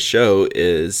before the show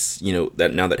is,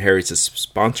 that now that Harry's is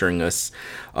sponsoring us,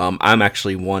 I'm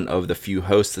actually one of the few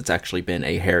hosts that's actually been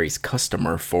a Harry's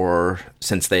customer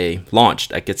since they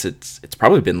launched. I guess it's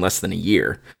probably been less than a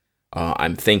year,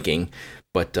 I'm thinking.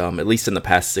 But at least in the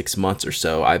past 6 months or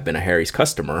so, I've been a Harry's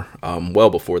customer, well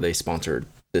before they sponsored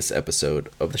this episode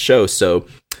of the show. So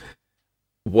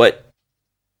what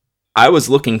I was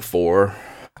looking for,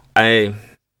 I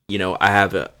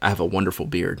have a wonderful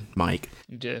beard, Mike.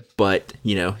 You do. But,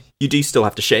 you do still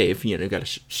have to shave. You got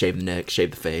to shave the neck,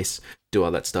 shave the face, do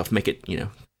all that stuff, make it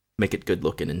good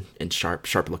looking and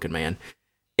sharp looking, man.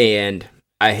 And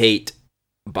I hate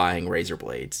buying razor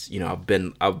blades. I've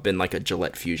been like a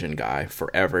Gillette Fusion guy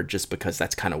forever, just because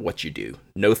that's kind of what you do.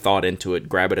 No thought into it.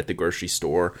 Grab it at the grocery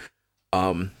store.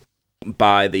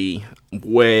 Buy the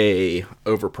way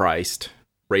overpriced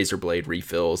razor blade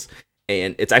refills.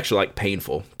 And it's actually like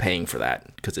painful paying for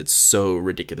that because it's so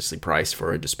ridiculously priced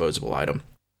for a disposable item.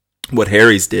 What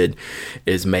Harry's did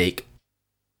is make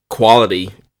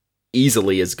quality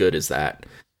easily as good as that,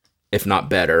 if not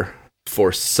better,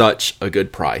 for such a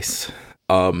good price.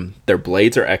 Their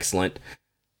blades are excellent.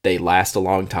 They last a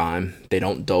long time. They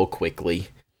don't dull quickly.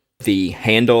 The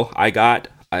handle I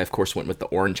of course went with the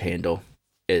orange handle.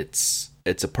 It's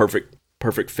a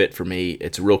perfect fit for me.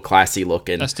 It's real classy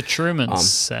looking. That's the Truman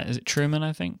set. Is it Truman,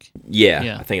 I think?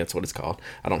 Yeah, I think that's what it's called.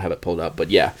 I don't have it pulled up, but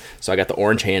yeah. So I got the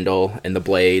orange handle and the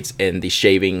blades and the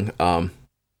shaving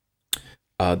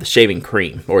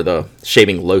cream, or the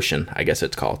shaving lotion, I guess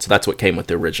it's called. So that's what came with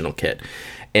the original kit.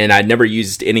 And I'd never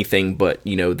used anything but,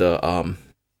 the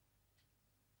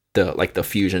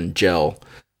Fusion gel,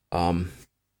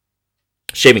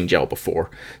 shaving gel before.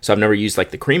 So I've never used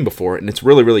like the cream before, and it's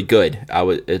really, really good.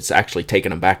 It's actually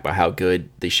taken aback by how good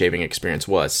the shaving experience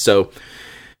was. So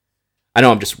I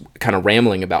know I'm just kind of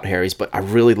rambling about Harry's, but I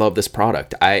really love this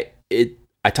product. I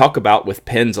talk about with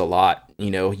pens a lot,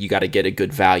 you got to get a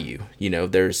good value.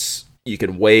 There's you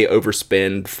can way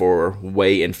overspend for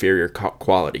way inferior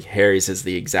quality. Harry's is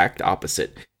the exact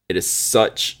opposite. It is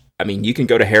such. I mean, you can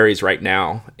go to Harry's right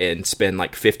now and spend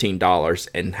like $15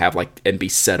 and be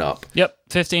set up. Yep,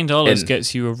 $15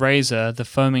 gets you a razor, the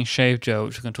foaming shave gel,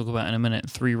 which we're going to talk about in a minute,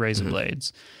 3 razor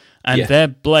blades. And their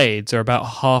blades are about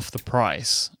half the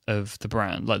price of the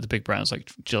brand, like the big brands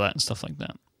like Gillette and stuff like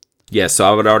that. Yeah,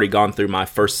 so I had already gone through my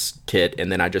first kit,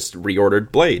 and then I just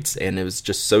reordered blades, and it was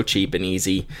just so cheap and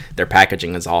easy. Their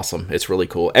packaging is awesome. It's really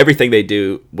cool. Everything they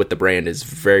do with the brand is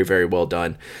very, very well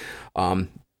done.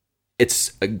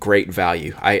 It's a great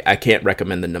value. I can't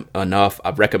recommend them enough.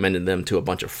 I've recommended them to a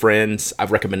bunch of friends.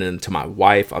 I've recommended them to my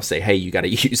wife. I'll say, hey, you got to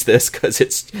use this because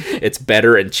it's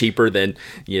better and cheaper than,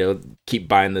 keep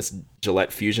buying this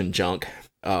Gillette Fusion junk,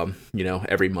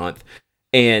 every month.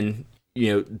 And,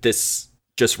 this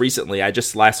just recently,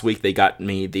 last week they got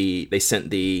me they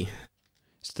sent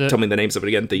tell me the names of it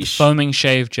again. The foaming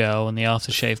shave gel and the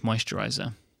aftershave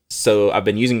moisturizer. So I've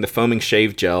been using the foaming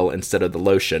shave gel instead of the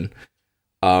lotion.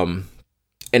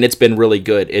 And it's been really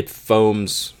good. It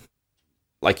foams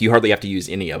like you hardly have to use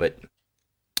any of it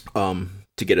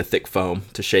to get a thick foam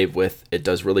to shave with. It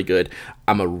does really good.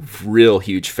 I'm a real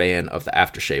huge fan of the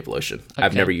aftershave lotion. Okay.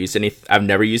 I've never used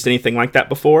anything like that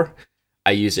before.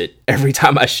 I use it every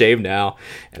time I shave now,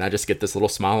 and I just get this little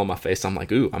smile on my face. I'm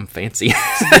like, ooh, I'm fancy.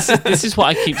 This is what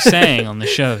I keep saying on the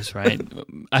shows, right?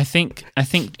 I think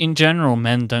in general,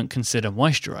 men don't consider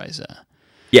moisturizer.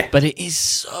 Yeah. But it is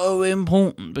so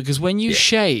important because when you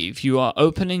shave, you are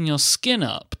opening your skin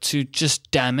up to just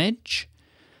damage.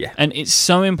 Yeah. And it's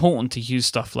so important to use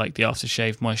stuff like the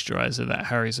aftershave moisturizer that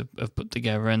Harry's have put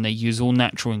together, and they use all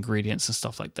natural ingredients and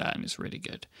stuff like that, and it's really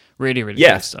good. Really, really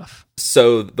good stuff.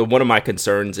 So one of my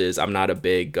concerns is I'm not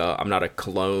a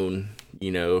cologne,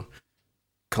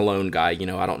 cologne guy.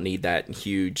 I don't need that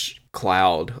huge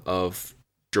cloud of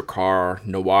Drakkar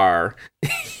Noir,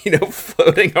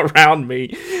 floating around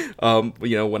me.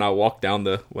 When I walk down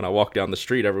the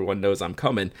street, everyone knows I'm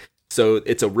coming. So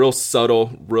it's a real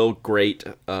subtle, real great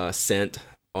scent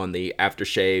on the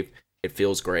aftershave. It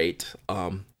feels great.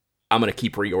 I'm gonna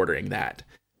keep reordering that,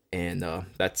 and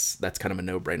that's kind of a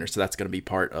no-brainer. So that's gonna be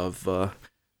part of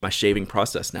my shaving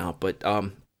process now. But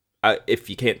if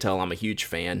you can't tell, I'm a huge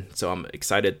fan. So I'm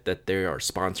excited that they are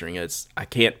sponsoring it. I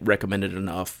can't recommend it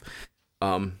enough.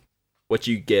 What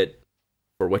you get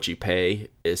for what you pay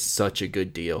is such a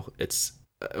good deal. It's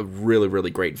a really, really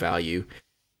great value.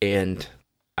 And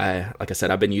like I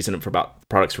said, I've been using it for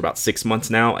products for about 6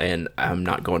 months now, and I'm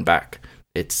not going back.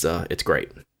 It's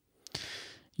great.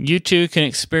 You too can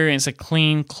experience a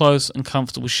clean, close, and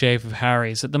comfortable shave of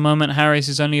Harry's. At the moment, Harry's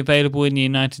is only available in the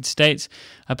United States.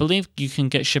 I believe you can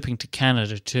get shipping to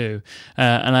Canada too.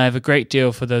 And I have a great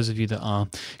deal for those of you that are.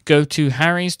 Go to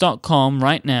harrys.com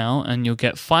right now and you'll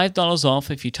get $5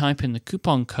 off if you type in the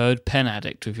coupon code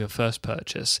PENADDICT with your first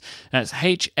purchase. That's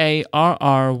HARRYS.com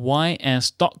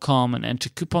and enter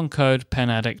coupon code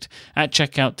PENADDICT at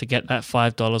checkout to get that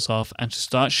 $5 off and to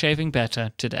start shaving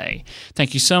better today.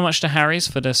 Thank you so much to Harry's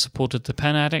for their support of the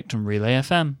Pen Addict and Relay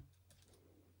FM.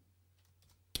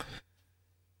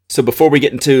 So before we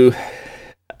get into,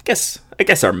 I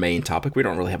guess our main topic, we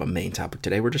don't really have a main topic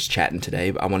today. We're just chatting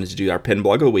today. I wanted to do our pen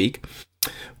blog of the week,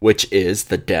 which is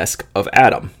the Desk of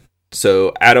Adam.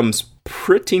 So Adam's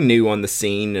pretty new on the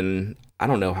scene, and I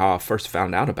don't know how I first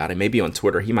found out about him. Maybe on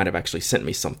Twitter. He might have actually sent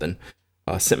me something,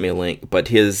 sent me a link. But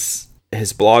his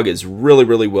blog is really,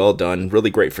 really well done. Really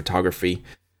great photography.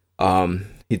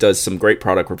 He does some great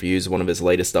product reviews. One of his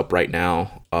latest up right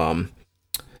now.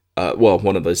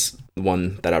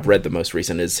 One that I've read the most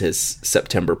recent is his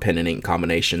September pen and ink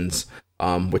combinations,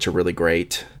 which are really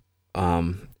great.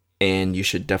 And you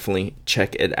should definitely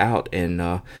check it out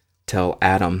and tell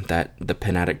Adam that the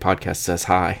Pen Addict podcast says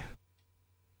hi.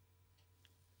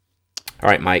 All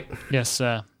right, Mike. Yes,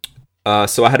 sir.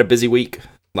 So I had a busy week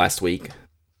last week.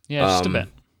 Yeah, just a bit.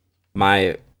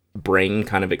 My brain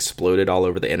kind of exploded all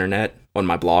over the internet on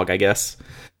my blog, I guess.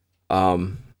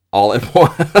 All at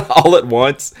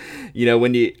once.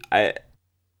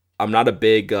 I'm not a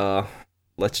big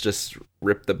let's just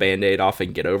rip the Band-Aid off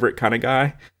and get over it kind of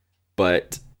guy.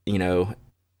 But,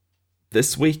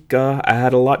 this week I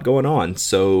had a lot going on.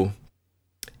 So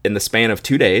in the span of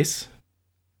 2 days,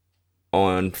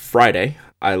 on Friday,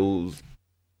 I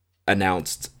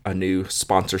announced a new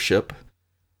sponsorship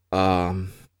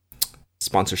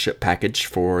package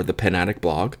for the Pen Addict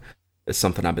blog. It's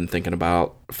something I've been thinking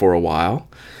about for a while.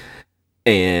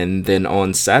 And then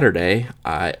on Saturday,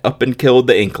 I up and killed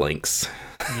the Inklings.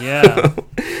 Yeah.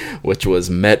 Which was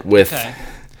met with... Okay.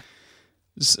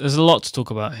 There's a lot to talk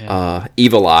about here.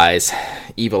 Evil eyes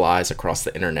across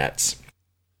the internets.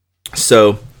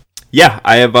 So, yeah,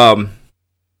 I have,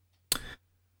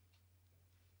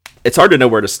 it's hard to know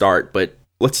where to start, but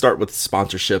let's start with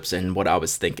sponsorships and what I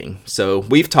was thinking. So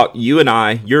we've talked, you and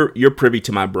I, you're privy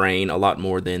to my brain a lot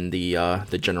more than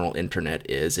the general internet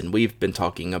is. And we've been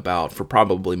talking about for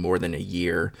probably more than a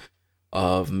year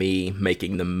of me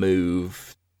making the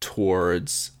move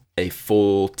towards a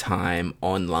full-time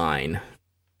online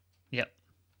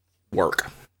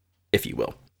work, if you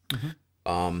will.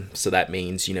 So that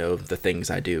means, the things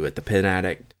I do at the Pen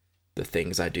Addict, the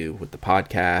things I do with the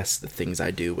podcast, the things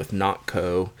I do with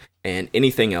NotCo, and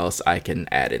anything else I can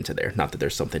add into there. Not that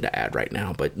there's something to add right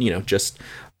now, but, just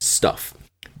stuff.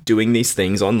 Doing these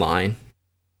things online,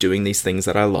 doing these things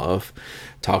that I love,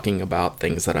 talking about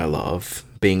things that I love,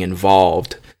 being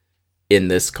involved in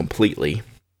this completely,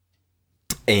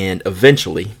 and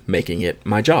eventually making it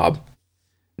my job.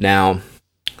 Now,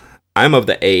 I'm of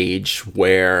the age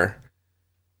where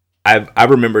I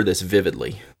remember this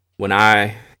vividly. When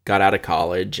I got out of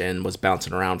college and was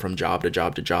bouncing around from job to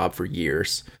job to job for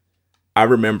years, I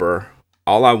remember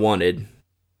all I wanted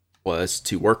was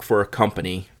to work for a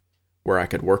company where I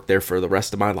could work there for the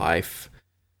rest of my life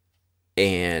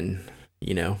and,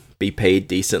 be paid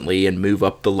decently and move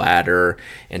up the ladder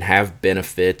and have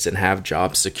benefits and have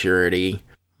job security.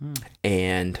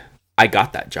 And I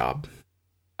got that job.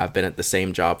 I've been at the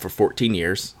same job for 14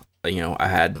 years. I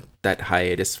had that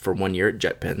hiatus for 1 year at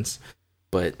JetPens,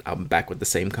 but I'm back with the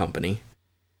same company.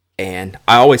 And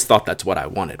I always thought that's what I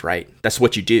wanted, right? That's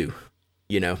what you do.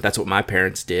 That's what my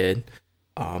parents did.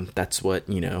 That's what,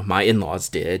 my in-laws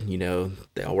did.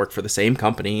 They all worked for the same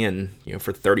company and,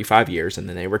 for 35 years and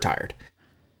then they retired.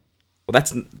 Well,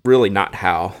 that's really not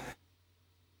how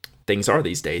things are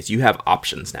these days. You have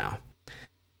options now.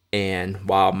 And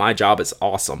while my job is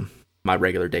awesome, my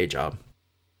regular day job,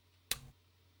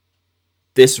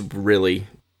 this really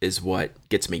is what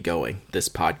gets me going, this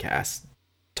podcast,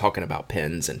 talking about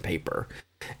pens and paper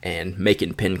and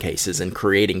making pen cases and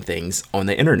creating things on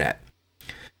the internet.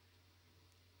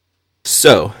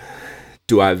 So,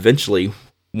 do I eventually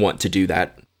want to do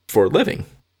that for a living?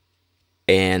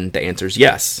 And the answer is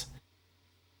yes.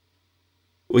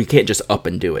 Well, you can't just up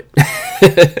and do it.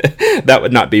 That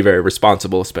would not be very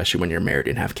responsible, especially when you're married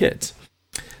and have kids.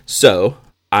 So,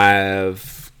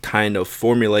 I've kind of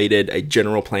formulated a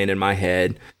general plan in my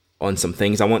head on some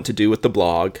things I want to do with the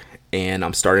blog, and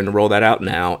I'm starting to roll that out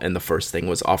now, and the first thing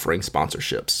was offering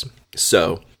sponsorships.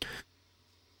 So,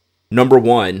 number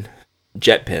one,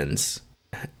 JetPens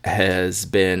has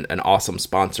been an awesome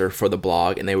sponsor for the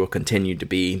blog, and they will continue to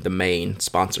be the main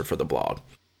sponsor for the blog.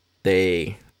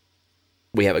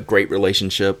 We have a great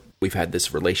relationship. We've had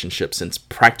this relationship since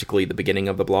practically the beginning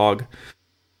of the blog,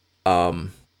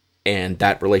 and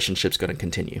that relationship's going to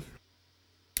continue.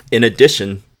 In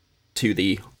addition to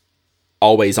the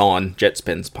always-on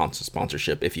JetPens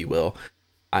sponsorship, if you will,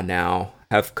 I now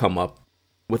have come up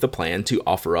with a plan to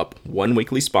offer up one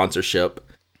weekly sponsorship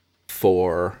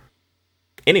for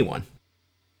anyone.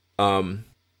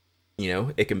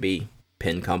 It can be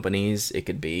pen companies, it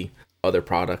could be other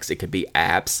products, it could be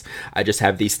apps. I just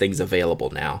have these things available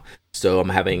now. So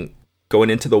I'm going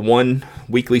into the one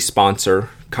weekly sponsor,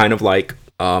 kind of like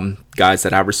guys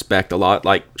that I respect a lot,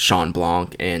 like Sean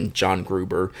Blanc and John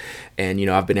Gruber. And,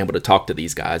 I've been able to talk to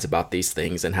these guys about these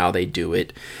things and how they do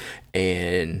it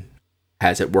and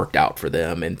has it worked out for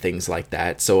them and things like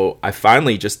that. So I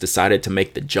finally just decided to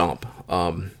make the jump.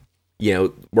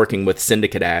 Working with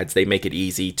Syndicate Ads, they make it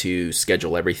easy to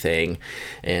schedule everything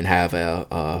and have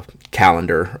a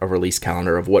release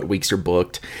calendar of what weeks are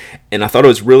booked. And I thought it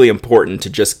was really important to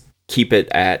just keep it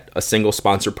at a single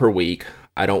sponsor per week.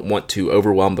 I don't want to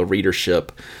overwhelm the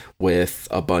readership with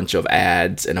a bunch of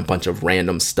ads and a bunch of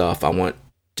random stuff. I want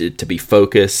it to be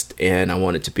focused, and I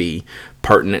want it to be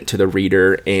pertinent to the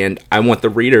reader, and I want the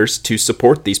readers to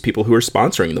support these people who are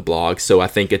sponsoring the blog. So I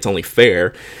think it's only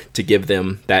fair to give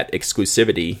them that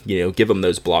exclusivity, give them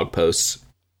those blog posts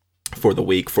for the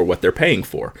week for what they're paying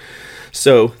for.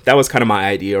 So that was kind of my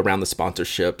idea around the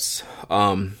sponsorships.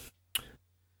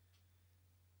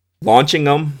 Launching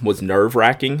them was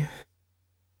nerve-wracking.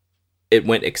 It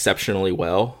went exceptionally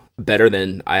well. Better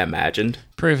than I imagined.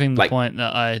 Proving the point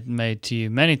that I made to you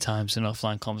many times in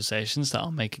offline conversations that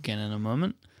I'll make again in a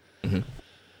moment. Mm-hmm.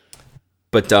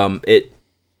 But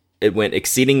it went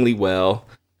exceedingly well.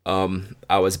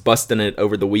 I was busting it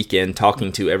over the weekend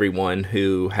talking to everyone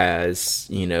who has,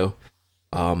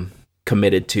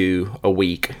 committed to a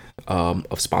week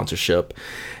of sponsorship.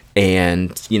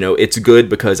 And, it's good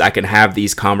because I can have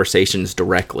these conversations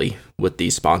directly with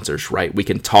these sponsors, right? We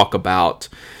can talk about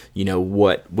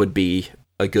what would be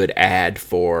a good ad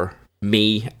for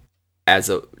me as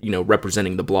a,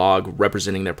 representing the blog,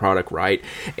 representing their product right,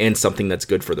 and something that's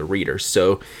good for the readers.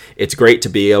 So it's great to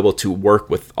be able to work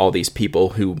with all these people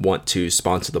who want to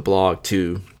sponsor the blog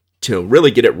to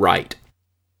really get it right.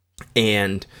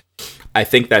 And I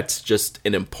think that's just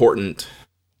an important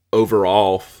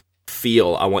overall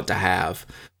feel I want to have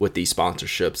with these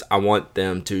sponsorships. I want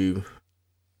them to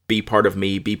be part of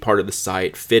me, be part of the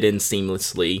site, fit in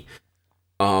seamlessly,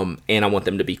 and I want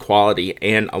them to be quality,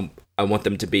 and I want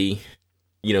them to be,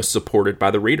 supported by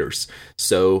the readers.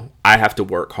 So I have to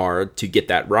work hard to get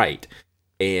that right.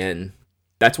 And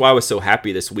that's why I was so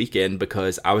happy this weekend,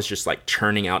 because I was just like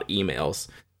churning out emails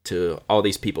to all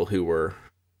these people who were,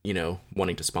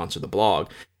 wanting to sponsor the blog,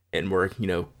 and we're,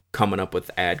 coming up with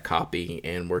ad copy,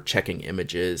 and we're checking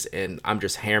images, and I'm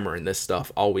just hammering this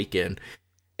stuff all weekend.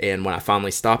 And when I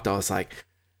finally stopped, I was like,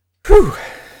 whew,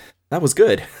 that was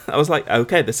good. I was like,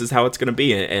 okay, this is how it's going to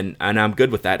be. And I'm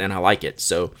good with that, and I like it.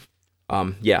 So,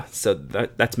 so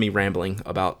that's me rambling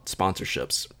about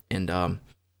sponsorships, and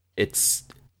it's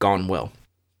gone well.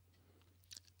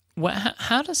 Well,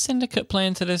 how does Syndicate play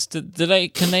into this?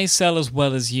 Can they sell as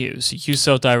well as you? So you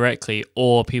sell directly,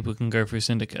 or people can go through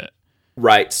Syndicate?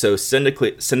 Right. So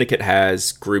Syndicate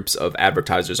has groups of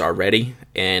advertisers already,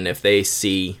 and if they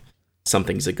see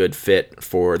something's a good fit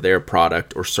for their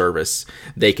product or service,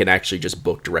 they can actually just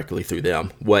book directly through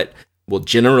them. What will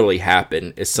generally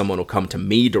happen is someone will come to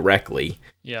me directly,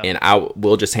 and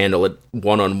we'll just handle it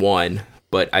one-on-one,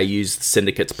 but I use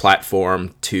Syndicate's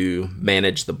platform to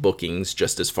manage the bookings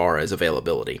just as far as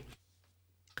availability.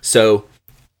 So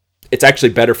it's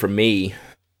actually better for me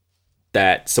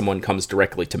that someone comes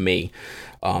directly to me,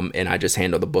 and I just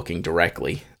handle the booking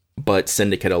directly. But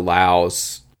Syndicate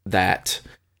allows that,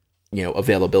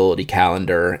 availability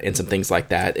calendar and some things like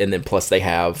that. And then plus they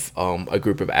have a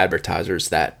group of advertisers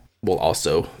that will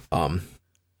also,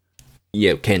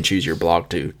 can choose your blog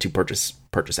to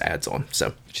purchase ads on.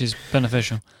 So, which is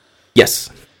beneficial. Yes,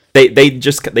 they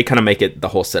kind of make it the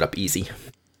whole setup easy.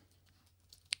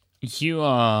 You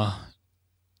are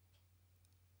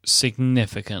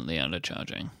significantly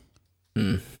undercharging.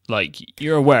 Like,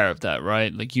 you're aware of that,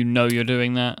 right? Like, you're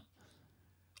doing that.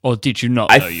 Or did you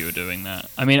not know you were doing that?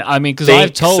 I mean, because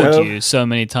I've told you so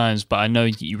many times, but I know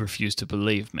you refuse to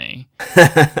believe me.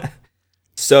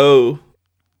 So,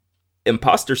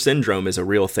 imposter syndrome is a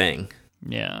real thing.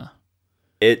 Yeah.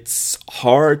 It's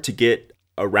hard to get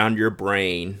around your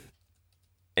brain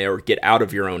or get out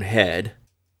of your own head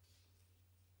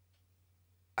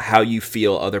how you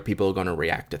feel other people are going to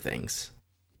react to things.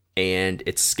 And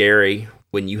it's scary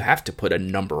when you have to put a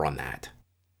number on that.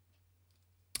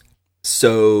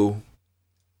 So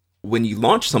when you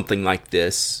launch something like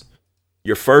this,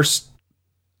 your first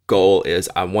goal is,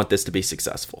 I want this to be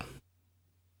successful.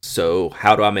 So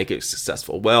how do I make it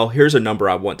successful? Well, here's a number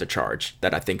I want to charge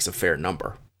that I think is a fair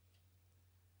number.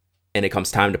 And it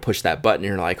comes time to push that button, and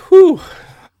you're like, whew,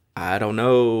 I don't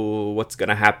know what's going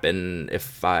to happen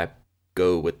if I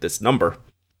go with this number.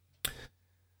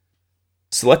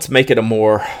 So let's make it a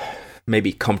more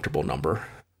maybe comfortable number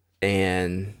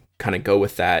and kind of go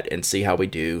with that and see how we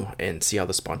do and see how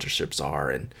the sponsorships are,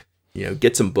 and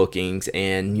get some bookings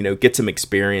and get some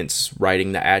experience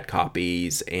writing the ad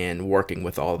copies and working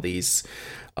with all these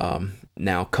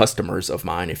now customers of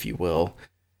mine, if you will.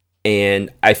 And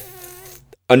I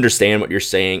understand what you're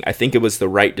saying. I think it was the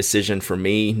right decision for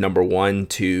me, number one,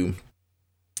 to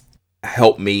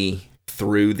help me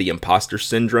through the imposter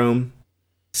syndrome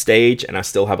stage, and I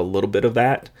still have a little bit of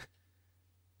that.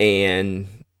 And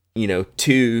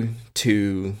two,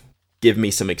 to give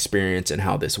me some experience in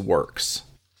how this works,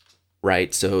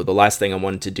 right? So the last thing I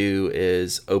wanted to do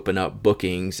is open up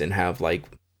bookings and have like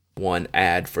one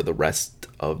ad for the rest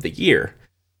of the year.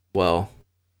 Well,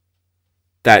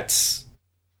 that's,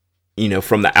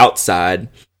 from the outside,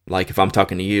 like if I'm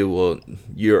talking to you, well,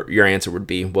 your answer would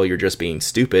be, well, you're just being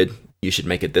stupid. You should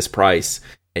make it this price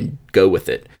and go with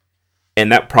it.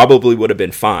 And that probably would have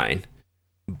been fine.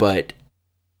 But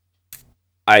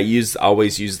I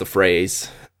always use the phrase,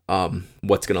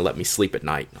 what's going to let me sleep at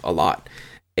night, a lot.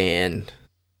 And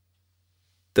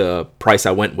the price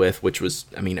I went with, which was,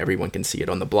 everyone can see it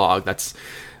on the blog. That's,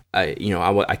 I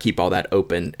keep all that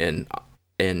open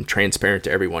and transparent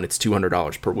to everyone. It's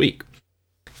 $200 per week.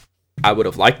 I would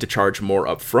have liked to charge more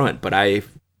up front, but I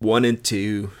wanted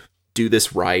to do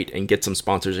this right and get some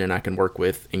sponsors in I can work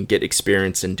with and get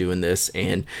experience in doing this.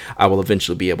 And I will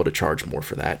eventually be able to charge more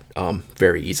for that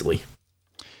very easily.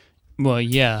 Well,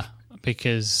 yeah,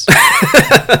 because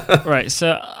right.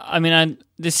 So,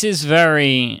 this is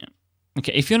very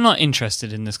okay. If you're not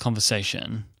interested in this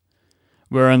conversation,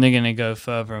 we're only going to go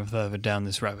further and further down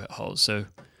this rabbit hole. So,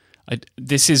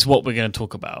 this is what we're going to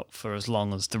talk about for as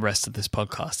long as the rest of this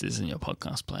podcast is in your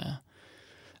podcast player.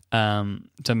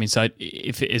 So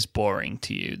if it is boring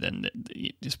to you, then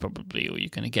it's probably all you're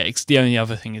going to get. The only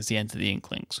other thing is the Enter the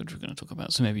Inklings, which we're going to talk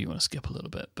about. So maybe you want to skip a little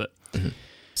bit, but. Mm-hmm.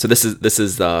 So this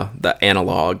is the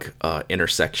analog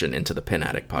intersection into the Pen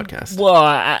Addict podcast. Well,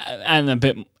 and a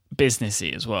bit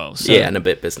businessy as well. So. Yeah, and a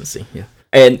bit businessy. Yeah,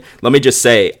 and let me just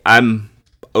say, I'm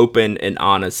open and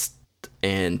honest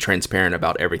and transparent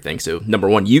about everything. So number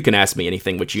one, you can ask me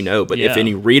anything which you know, but if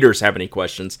any readers have any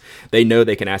questions, they know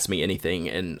they can ask me anything,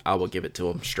 and I will give it to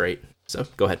them straight. So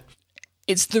go ahead.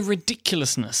 It's the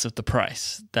ridiculousness of the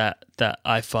price that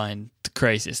I find the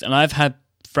craziest, and I've had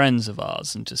friends of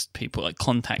ours and just people like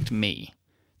contact me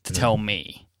to tell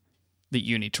me that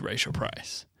you need to raise your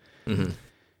price. Mm-hmm.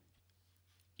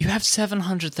 You have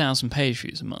 700,000 page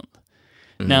views a month.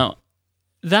 Mm-hmm. Now,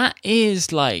 that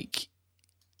is like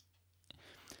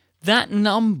that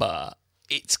number.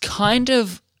 It's kind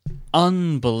of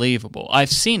unbelievable.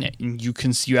 I've seen it, and you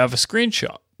have a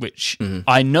screenshot, which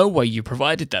I know why you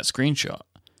provided that screenshot.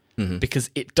 Because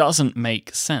it doesn't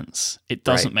make sense. It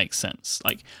doesn't make sense.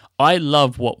 Like, I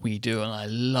love what we do and I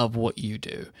love what you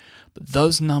do, but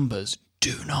those numbers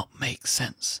do not make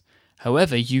sense.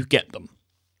 However, you get them,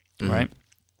 right?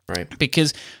 Right.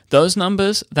 Because those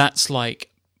numbers, that's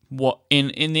like what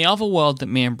in the other world that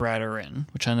me and Brad are in,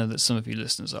 which I know that some of you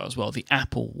listeners are as well, the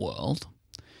Apple world,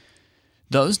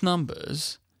 those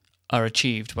numbers are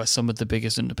achieved by some of the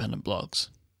biggest independent blogs.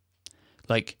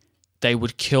 Like,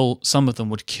 some of them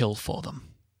would kill for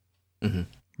them. Mm-hmm.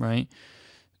 Right?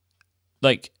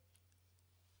 Like,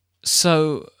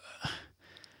 so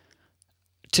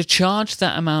to charge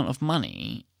that amount of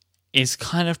money is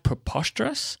kind of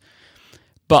preposterous,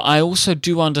 but I also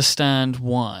do understand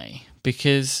why,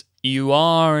 because you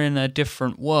are in a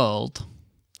different world,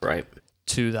 right,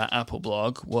 to that Apple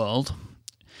blog world,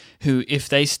 who, if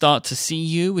they start to see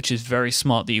you, which is very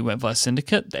smart that you went via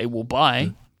Syndicate, they will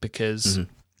buy, because...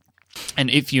 And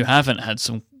if you haven't had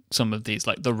some of these,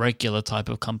 like the regular type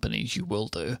of companies, you will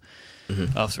do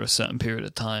after a certain period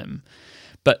of time.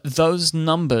 But those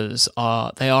numbers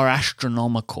are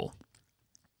astronomical.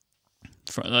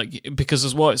 Because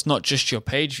as well, it's not just your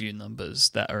page view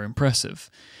numbers that are impressive.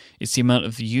 It's the amount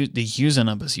of the user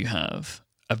numbers you have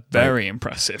are very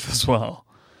impressive as well.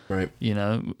 Right. You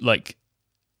know, like,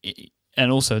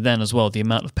 and also then as well, the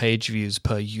amount of page views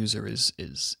per user is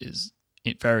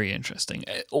very interesting.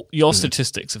 Your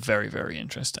statistics are very, very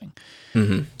interesting.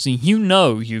 Mm-hmm. So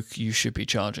you should be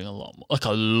charging a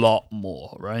lot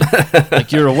more, right?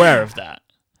 Like, you're aware of that.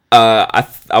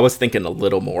 I was thinking a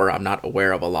little more. I'm not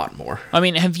aware of a lot more. I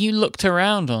mean, have you looked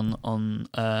around on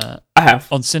I have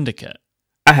on Syndicate?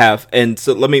 I have, and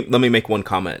so let me make one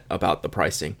comment about the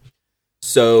pricing.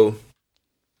 So,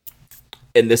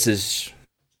 and this is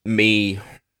me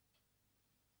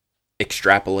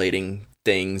extrapolating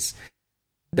things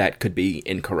that could be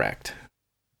incorrect.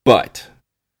 But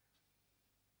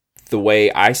the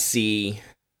way I see,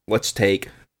 let's take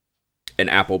an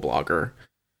Apple blogger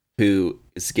who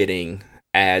is getting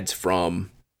ads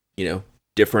from,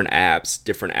 different apps,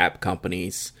 different app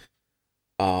companies,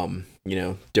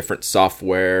 different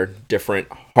software, different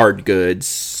hard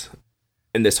goods,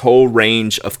 and this whole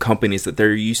range of companies that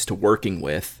they're used to working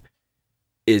with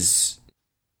is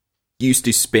used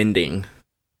to spending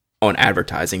on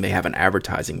advertising. They have an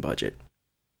advertising budget.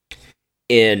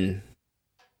 In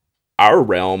our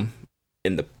realm,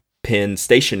 in the pen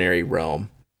stationery realm,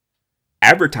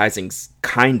 advertising's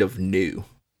kind of new.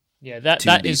 Yeah,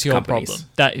 that is your problem.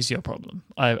 That is your problem.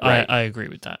 I agree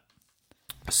with that.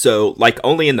 So, like,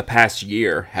 only in the past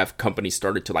year have companies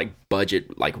started to, like,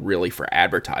 budget, like, really for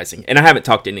advertising. And I haven't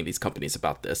talked to any of these companies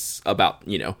about this, about,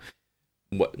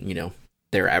 what,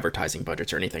 their advertising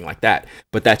budgets or anything like that.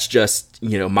 But that's just,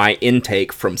 my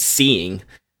intake from seeing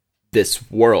this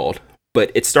world.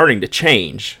 But it's starting to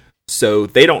change. So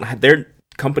they're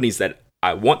companies that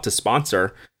I want to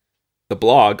sponsor the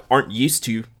blog aren't used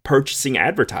to purchasing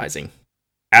advertising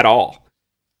at all.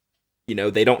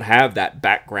 They don't have that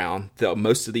background.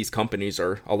 Most of these companies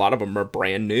a lot of them are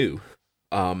brand new,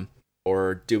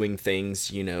 or doing things,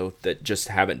 that just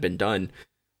haven't been done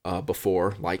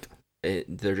before. Like,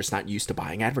 they're just not used to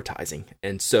buying advertising.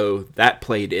 And so that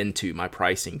played into my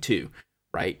pricing too,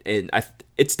 right? And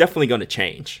it's definitely going to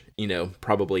change,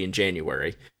 probably in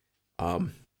January.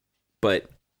 But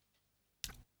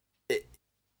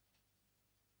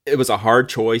it was a hard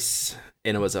choice,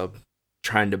 and it was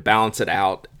trying to balance it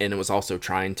out, and it was also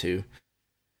trying to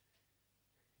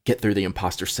get through the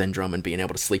imposter syndrome and being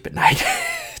able to sleep at night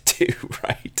too,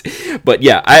 right? But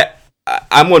yeah,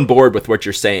 I'm on board with what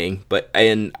you're saying,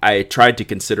 and I tried to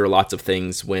consider lots of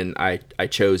things when I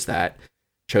chose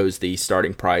the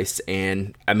starting price.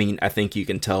 And I mean, I think you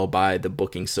can tell by the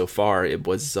booking so far, it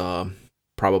was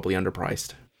probably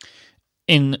underpriced.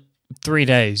 In 3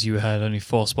 days, you had only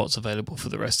 4 spots available for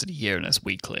the rest of the year, and that's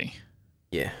weekly.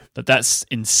 Yeah. But that's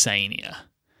insane, yeah.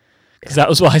 Because that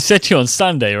was what I said to you on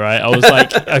Sunday, right? I was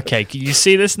like, okay, can you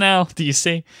see this now? Do you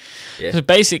see? Yeah. So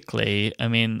basically, I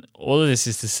mean, all of this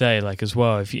is to say, like, as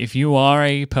well, if you are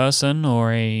a person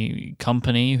or a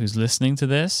company who's listening to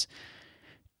this,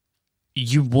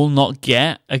 you will not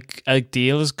get a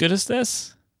deal as good as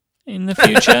this in the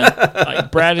future.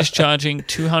 Like, Brad is charging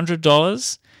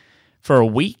 $200 for a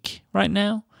week right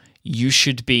now. You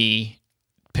should be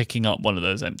picking up one of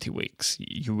those empty weeks.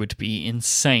 You would be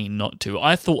insane not to.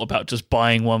 I thought about just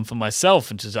buying one for myself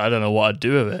and just, I don't know what I'd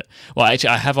do with it. Well,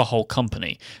 actually, I have a whole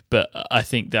company, but I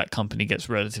think that company gets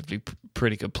relatively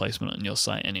pretty good placement on your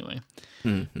site anyway.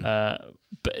 Mm-hmm.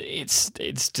 But it's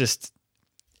just,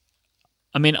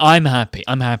 I mean, I'm happy.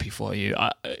 I'm happy for you.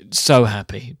 So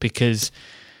happy because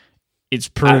it's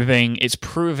proving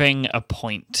a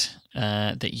point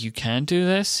that you can do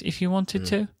this if you wanted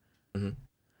to. Mm-hmm.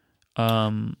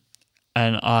 And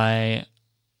I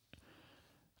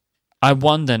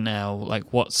wonder now,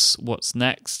 like, what's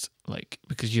next? Like,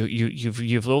 because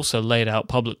you've also laid out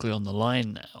publicly on the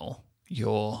line now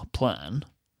your plan,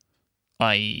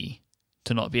 i.e.,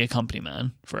 to not be a company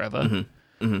man forever.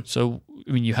 Mm-hmm. Mm-hmm. So,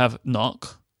 I mean, you have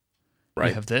Knock, right?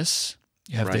 You have this,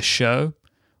 you have right. this show.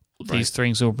 These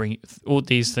things all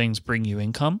these things bring you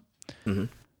income. Mm-hmm.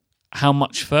 How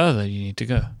much further do you need to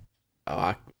go?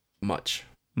 Much,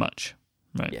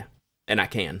 right? Yeah, and I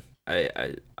can.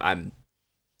 I'm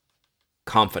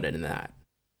confident in that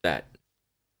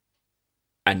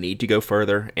I need to go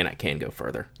further, and I can go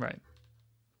further. Right.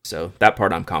 So that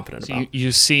part I'm confident about.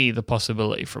 You see the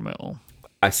possibility from it all.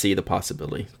 I see the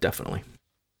possibility, definitely.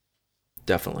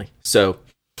 So,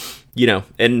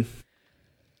 and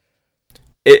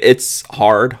it's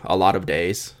hard a lot of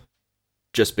days,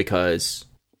 just because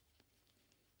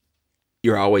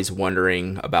you're always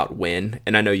wondering about when.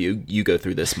 And I know you go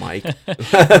through this, Mike.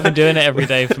 I've been doing it every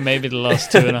day for maybe the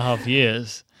last 2.5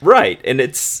 years. Right, and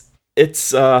it's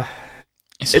hard.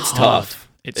 tough.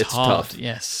 It's hard. Tough.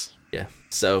 Yes. Yeah.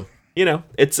 So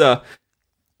it's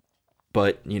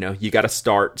but you got to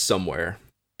start somewhere,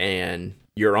 and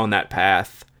you're on that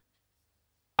path.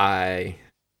 I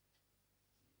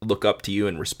look up to you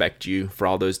and respect you for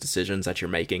all those decisions that you're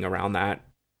making around that.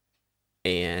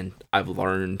 And I've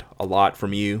learned a lot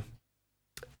from you,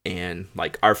 and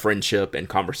like our friendship and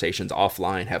conversations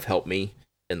offline have helped me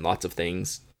in lots of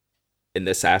things in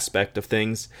this aspect of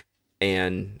things.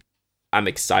 And I'm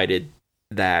excited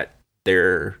that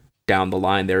down the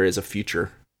line there is a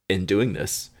future in doing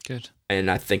this. Good. And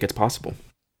I think it's possible.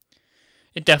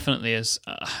 It definitely is.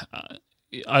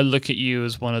 I look at you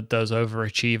as one of those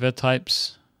overachiever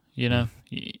types. You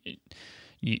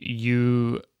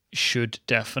should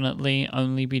definitely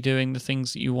only be doing the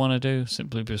things that you want to do,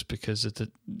 simply just because it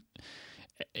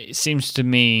seems to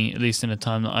me, at least in the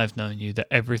time that I've known you, that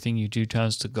everything you do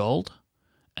turns to gold.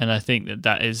 And I think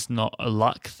that is not a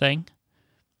luck thing.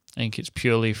 I think it's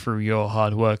purely through your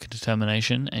hard work and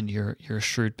determination, and you're a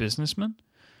shrewd businessman.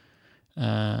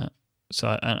 So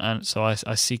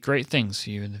I see great things for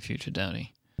you in the future,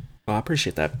 Downey. Well, I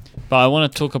appreciate that. But I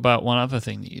want to talk about one other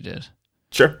thing that you did.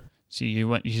 Sure. So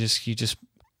you just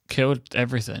killed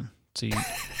everything. So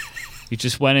you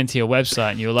just went into your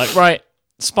website and you were like, right,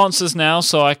 sponsors now,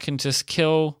 so I can just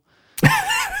kill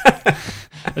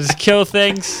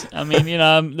things. I mean,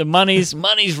 the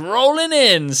money's rolling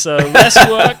in, so less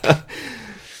work.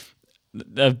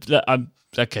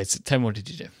 Okay, so tell me, what did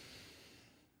you do?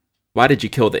 Why did you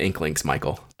kill the Inklings,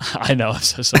 Michael? I know, I'm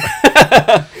so sorry.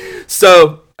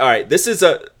 So, all right,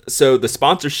 so the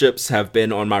sponsorships have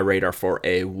been on my radar for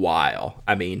a while.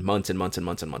 I mean, months and months and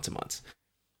months and months and months.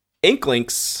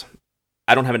 Inklings,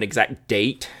 I don't have an exact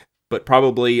date, but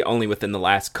probably only within the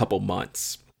last couple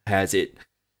months has it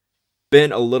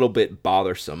been a little bit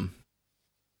bothersome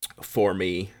for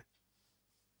me.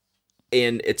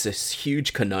 And it's a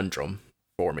huge conundrum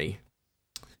for me.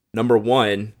 Number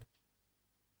one,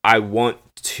 I want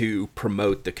to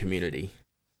promote the community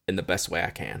in the best way I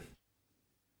can.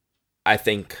 I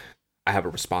think I have a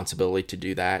responsibility to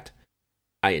do that.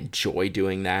 I enjoy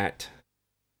doing that.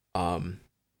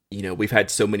 We've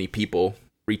had so many people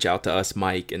reach out to us,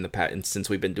 Mike, in the past, and since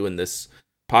we've been doing this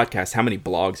podcast, how many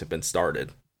blogs have been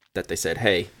started that they said,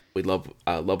 "Hey, we love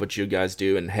what you guys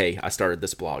do," and "Hey, I started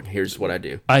this blog. Here's what I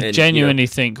do." I genuinely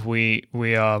think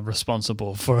we are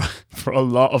responsible for a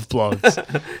lot of blogs.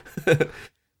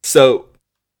 So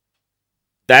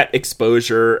that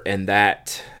exposure and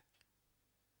that,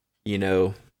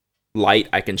 light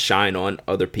I can shine on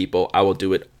other people, I will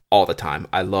do it all the time.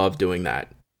 I love doing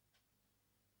that.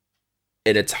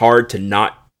 And it's hard to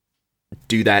not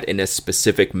do that in a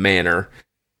specific manner,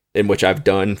 in which I've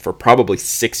done for probably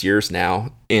 6 years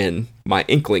now in my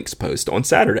Inklings post on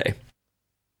Saturday.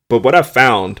 But what I've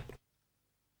found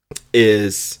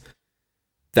is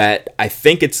that I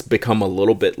think it's become a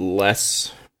little bit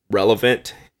less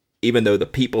relevant, even though the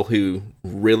people who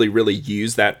really, really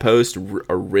use that post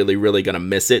are really, really going to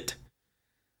miss it.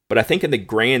 But I think in the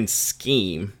grand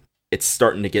scheme, it's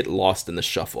starting to get lost in the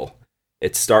shuffle.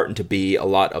 It's starting to be a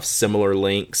lot of similar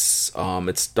links.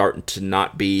 It's starting to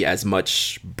not be as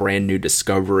much brand new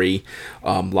discovery.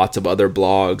 Lots of other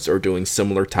blogs are doing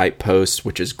similar type posts,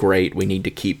 which is great. We need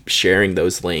to keep sharing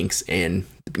those links and,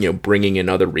 bringing in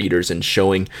other readers and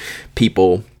showing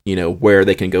people, where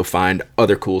they can go find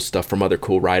other cool stuff from other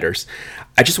cool writers.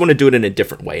 I just want to do it in a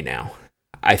different way now.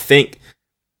 I think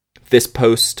this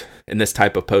post and this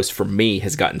type of post for me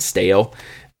has gotten stale.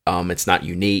 It's not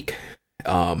unique.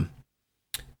 But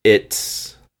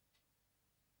at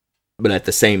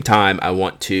the same time, I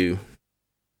want to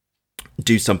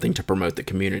do something to promote the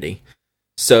community.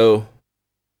 So,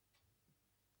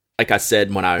 like I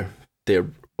said, when I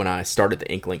started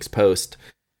the Inklings post,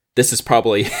 this is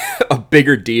probably a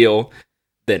bigger deal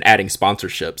than adding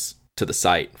sponsorships to the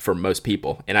site for most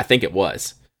people. And I think it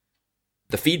was.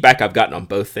 The feedback I've gotten on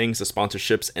both things, the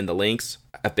sponsorships and the links,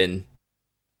 have been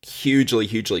hugely,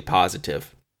 hugely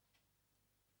positive.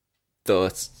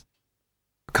 The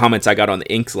comments I got on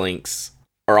the Inklings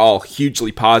are all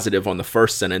hugely positive on the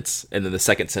first sentence, and then the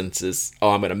second sentence is,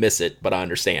 "Oh, I'm going to miss it, but I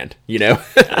understand."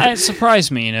 It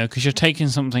surprised me, because you're taking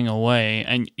something away,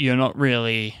 and you're not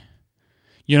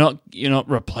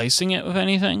replacing it with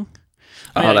anything.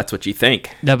 That's what you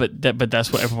think. No, but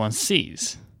that's what everyone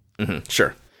sees. Mm-hmm,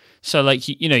 sure. So,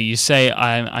 you say,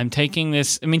 I'm taking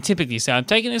this. Typically you say, I'm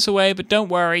taking this away, but don't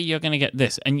worry, you're going to get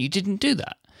this. And you didn't do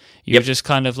that. You're just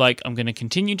kind of like, I'm going to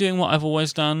continue doing what I've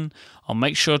always done. I'll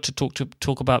make sure to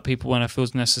talk about people when I feel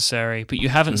necessary. But you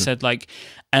haven't said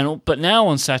but now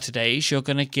on Saturdays, you're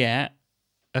going to get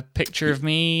a picture of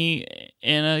me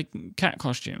in a cat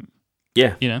costume.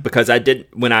 Yeah. Because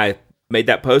when I made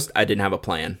that post, I didn't have a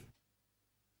plan.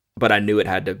 But I knew it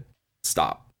had to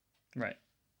stop. Right.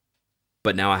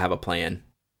 But now I have a plan,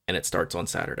 and it starts on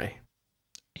Saturday.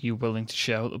 Are you willing to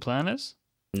share what the plan is?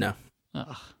 No.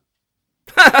 Ugh.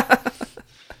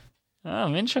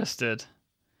 I'm interested.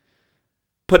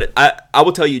 But I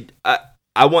will tell you,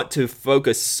 I want to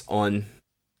focus on,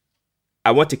 I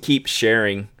want to keep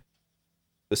sharing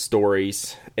the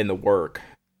stories and the work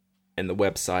and the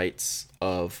websites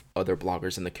of other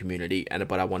bloggers in the community,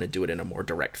 but I want to do it in a more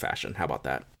direct fashion. How about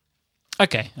that?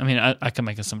 Okay. I can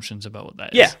make assumptions about what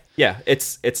that is. Yeah.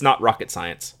 It's not rocket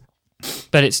science.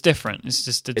 But it's different. It's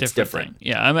just a different thing.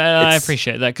 Yeah, I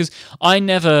appreciate that, because I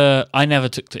never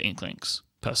took to Inklings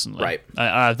personally. Right.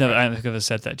 I think I've ever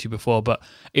said that to you before, but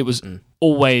it was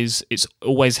always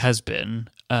has been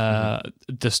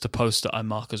just a post that I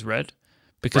mark as read,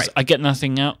 because I get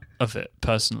nothing out of it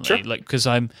personally. Sure. Because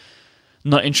I'm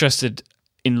not interested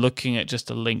in looking at just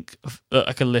a link,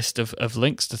 like a list of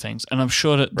links to things, and I'm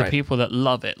sure that the people that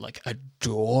love it,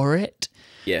 adore it.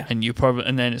 Yeah. And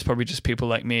then it's probably just people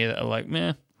like me that are like,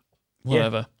 meh,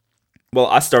 whatever. Yeah. Well,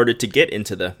 I started to get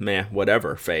into the meh,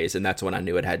 whatever phase, and that's when I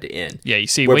knew it had to end. Yeah, you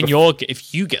see,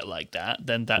 if you get like that,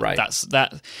 then that's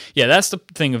that. Yeah, that's the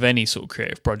thing of any sort of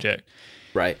creative project.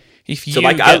 Right. If you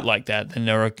get like that, then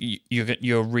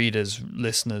your readers,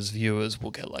 listeners, viewers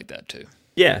will get like that too.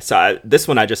 Yeah, so this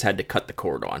one I just had to cut the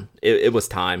cord on. It was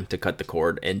time to cut the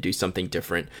cord and do something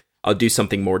different. I'll do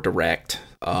something more direct,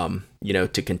 to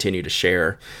continue to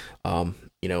share,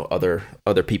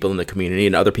 other people in the community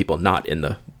and other people not in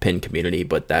the pen community,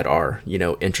 but that are,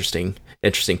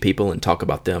 interesting people, and talk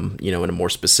about them, in a more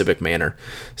specific manner.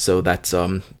 So that's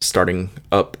starting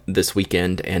up this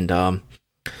weekend. And,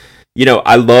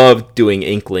 I loved doing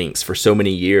Inklings for so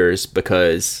many years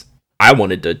because I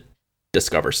wanted to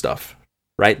discover stuff,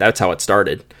 right? That's how it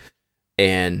started.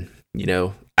 And,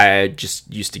 I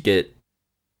just used to get,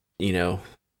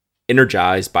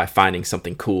 energized by finding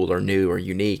something cool or new or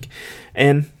unique.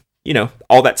 And,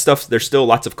 all that stuff, there's still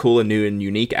lots of cool and new and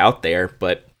unique out there,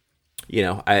 but,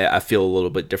 I feel a little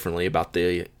bit differently about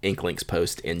the Inklings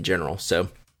post in general. So,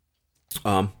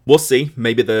 we'll see.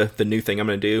 Maybe the new thing I'm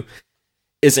going to do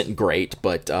isn't great,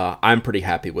 but I'm pretty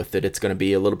happy with it. It's going to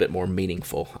be a little bit more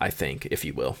meaningful, I think, if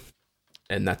you will.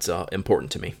 And that's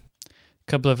important to me.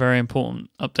 A couple of very important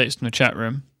updates in the chat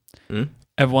room. Mm-hmm.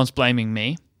 Everyone's blaming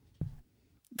me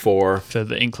for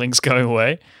the Inklings going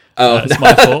away. Oh, it's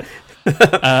my fault.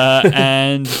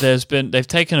 And they've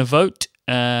taken a vote,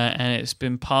 and it's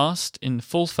been passed in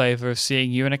full favor of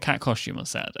seeing you in a cat costume on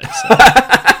Saturday.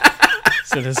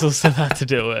 So there's also that to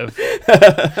deal with.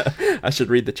 I should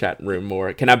read the chat room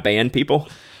more. Can I ban people?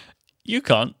 You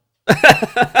can't.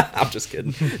 I'm just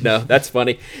kidding. No, that's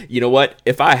funny. You know what?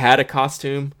 If I had a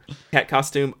cat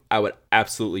costume, I would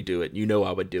absolutely do it. You know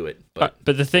I would do it. But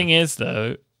the thing is,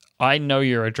 though, I know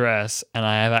your address and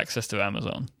I have access to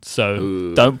Amazon.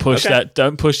 So don't push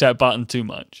that button too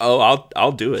much. Oh,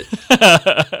 I'll do it.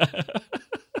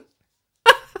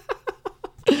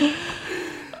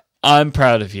 I'm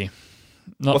proud of you.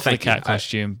 Not for the thank cat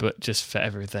costume, but just for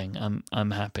everything. I'm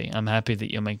happy. I'm happy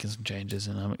that you're making some changes,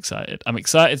 and I'm excited. I'm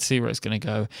excited to see where it's going to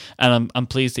go, and I'm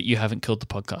pleased that you haven't killed the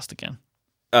podcast again.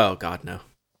 Oh God, no.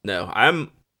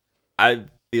 I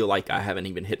feel like I haven't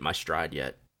even hit my stride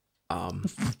yet. I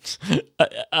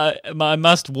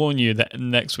must warn you that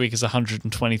next week is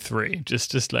 123.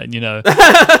 Just letting you know.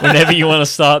 Whenever you want to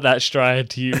start that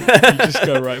stride, you just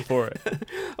go right for it.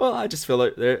 Well, I just feel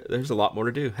like there's a lot more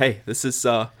to do. Hey, this is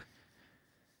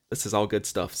all good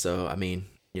stuff. So I mean,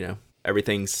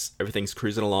 everything's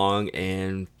cruising along,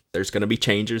 and there's going to be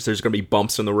changes. There's going to be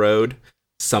bumps in the road.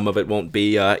 Some of it won't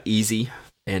be easy,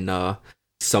 and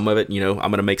some of it, I'm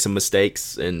going to make some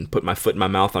mistakes and put my foot in my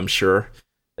mouth, I'm sure,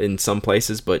 in some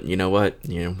places. But you know what?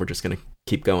 We're just going to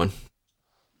keep going.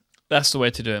 That's the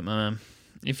way to do it, my man.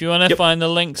 If you want to find the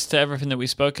links to everything that we've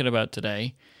spoken about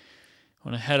today, I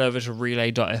want to head over to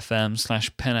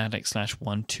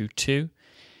relay.fm/penaddict/122.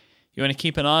 You want to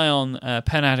keep an eye on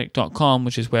penaddict.com,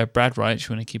 which is where Brad writes.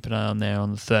 You want to keep an eye on there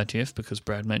on the 30th, because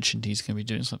Brad mentioned he's going to be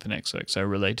doing something XOXO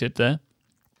related there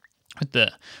with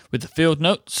the field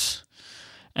notes.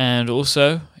 And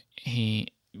also, we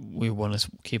want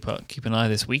to keep an eye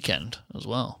this weekend as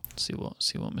well. See what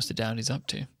Mr. Dowdy's up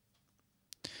to.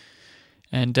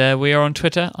 And we are on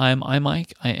Twitter. I'm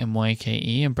iMyke,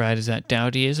 IMYKE, and Brad is at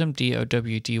Dowdyism,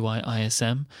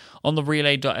 DOWDYISM. On the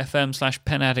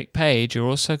relay.fm/penaddict page, you're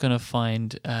also going to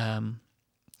find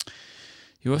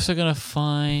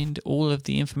all of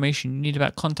the information you need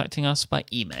about contacting us by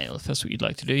email. If that's what you'd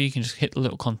like to do, you can just hit the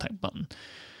little contact button.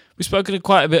 We've spoken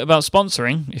quite a bit about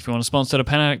sponsoring. If you want to sponsor the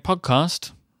Pen Addict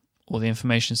podcast, all the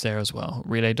information's there as well.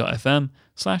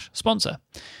 relay.fm/sponsor.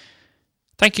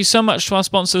 Thank you so much to our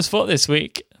sponsors for this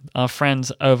week, our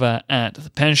friends over at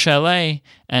the Pen Chalet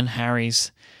and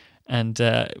Harry's. And,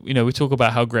 we talk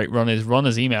about how great Ron is. Ron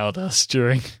has emailed us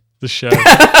during the show.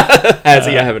 Has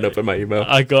he? I haven't opened my email.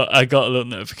 I got a little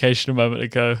notification a moment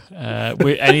ago.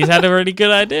 And he's had a really good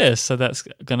idea, so that's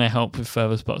going to help with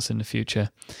further spots in the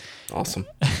future. Awesome.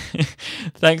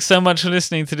 Thanks so much for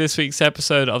listening to this week's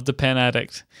episode of The Pen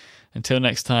Addict. Until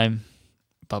next time,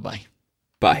 bye-bye.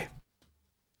 Bye.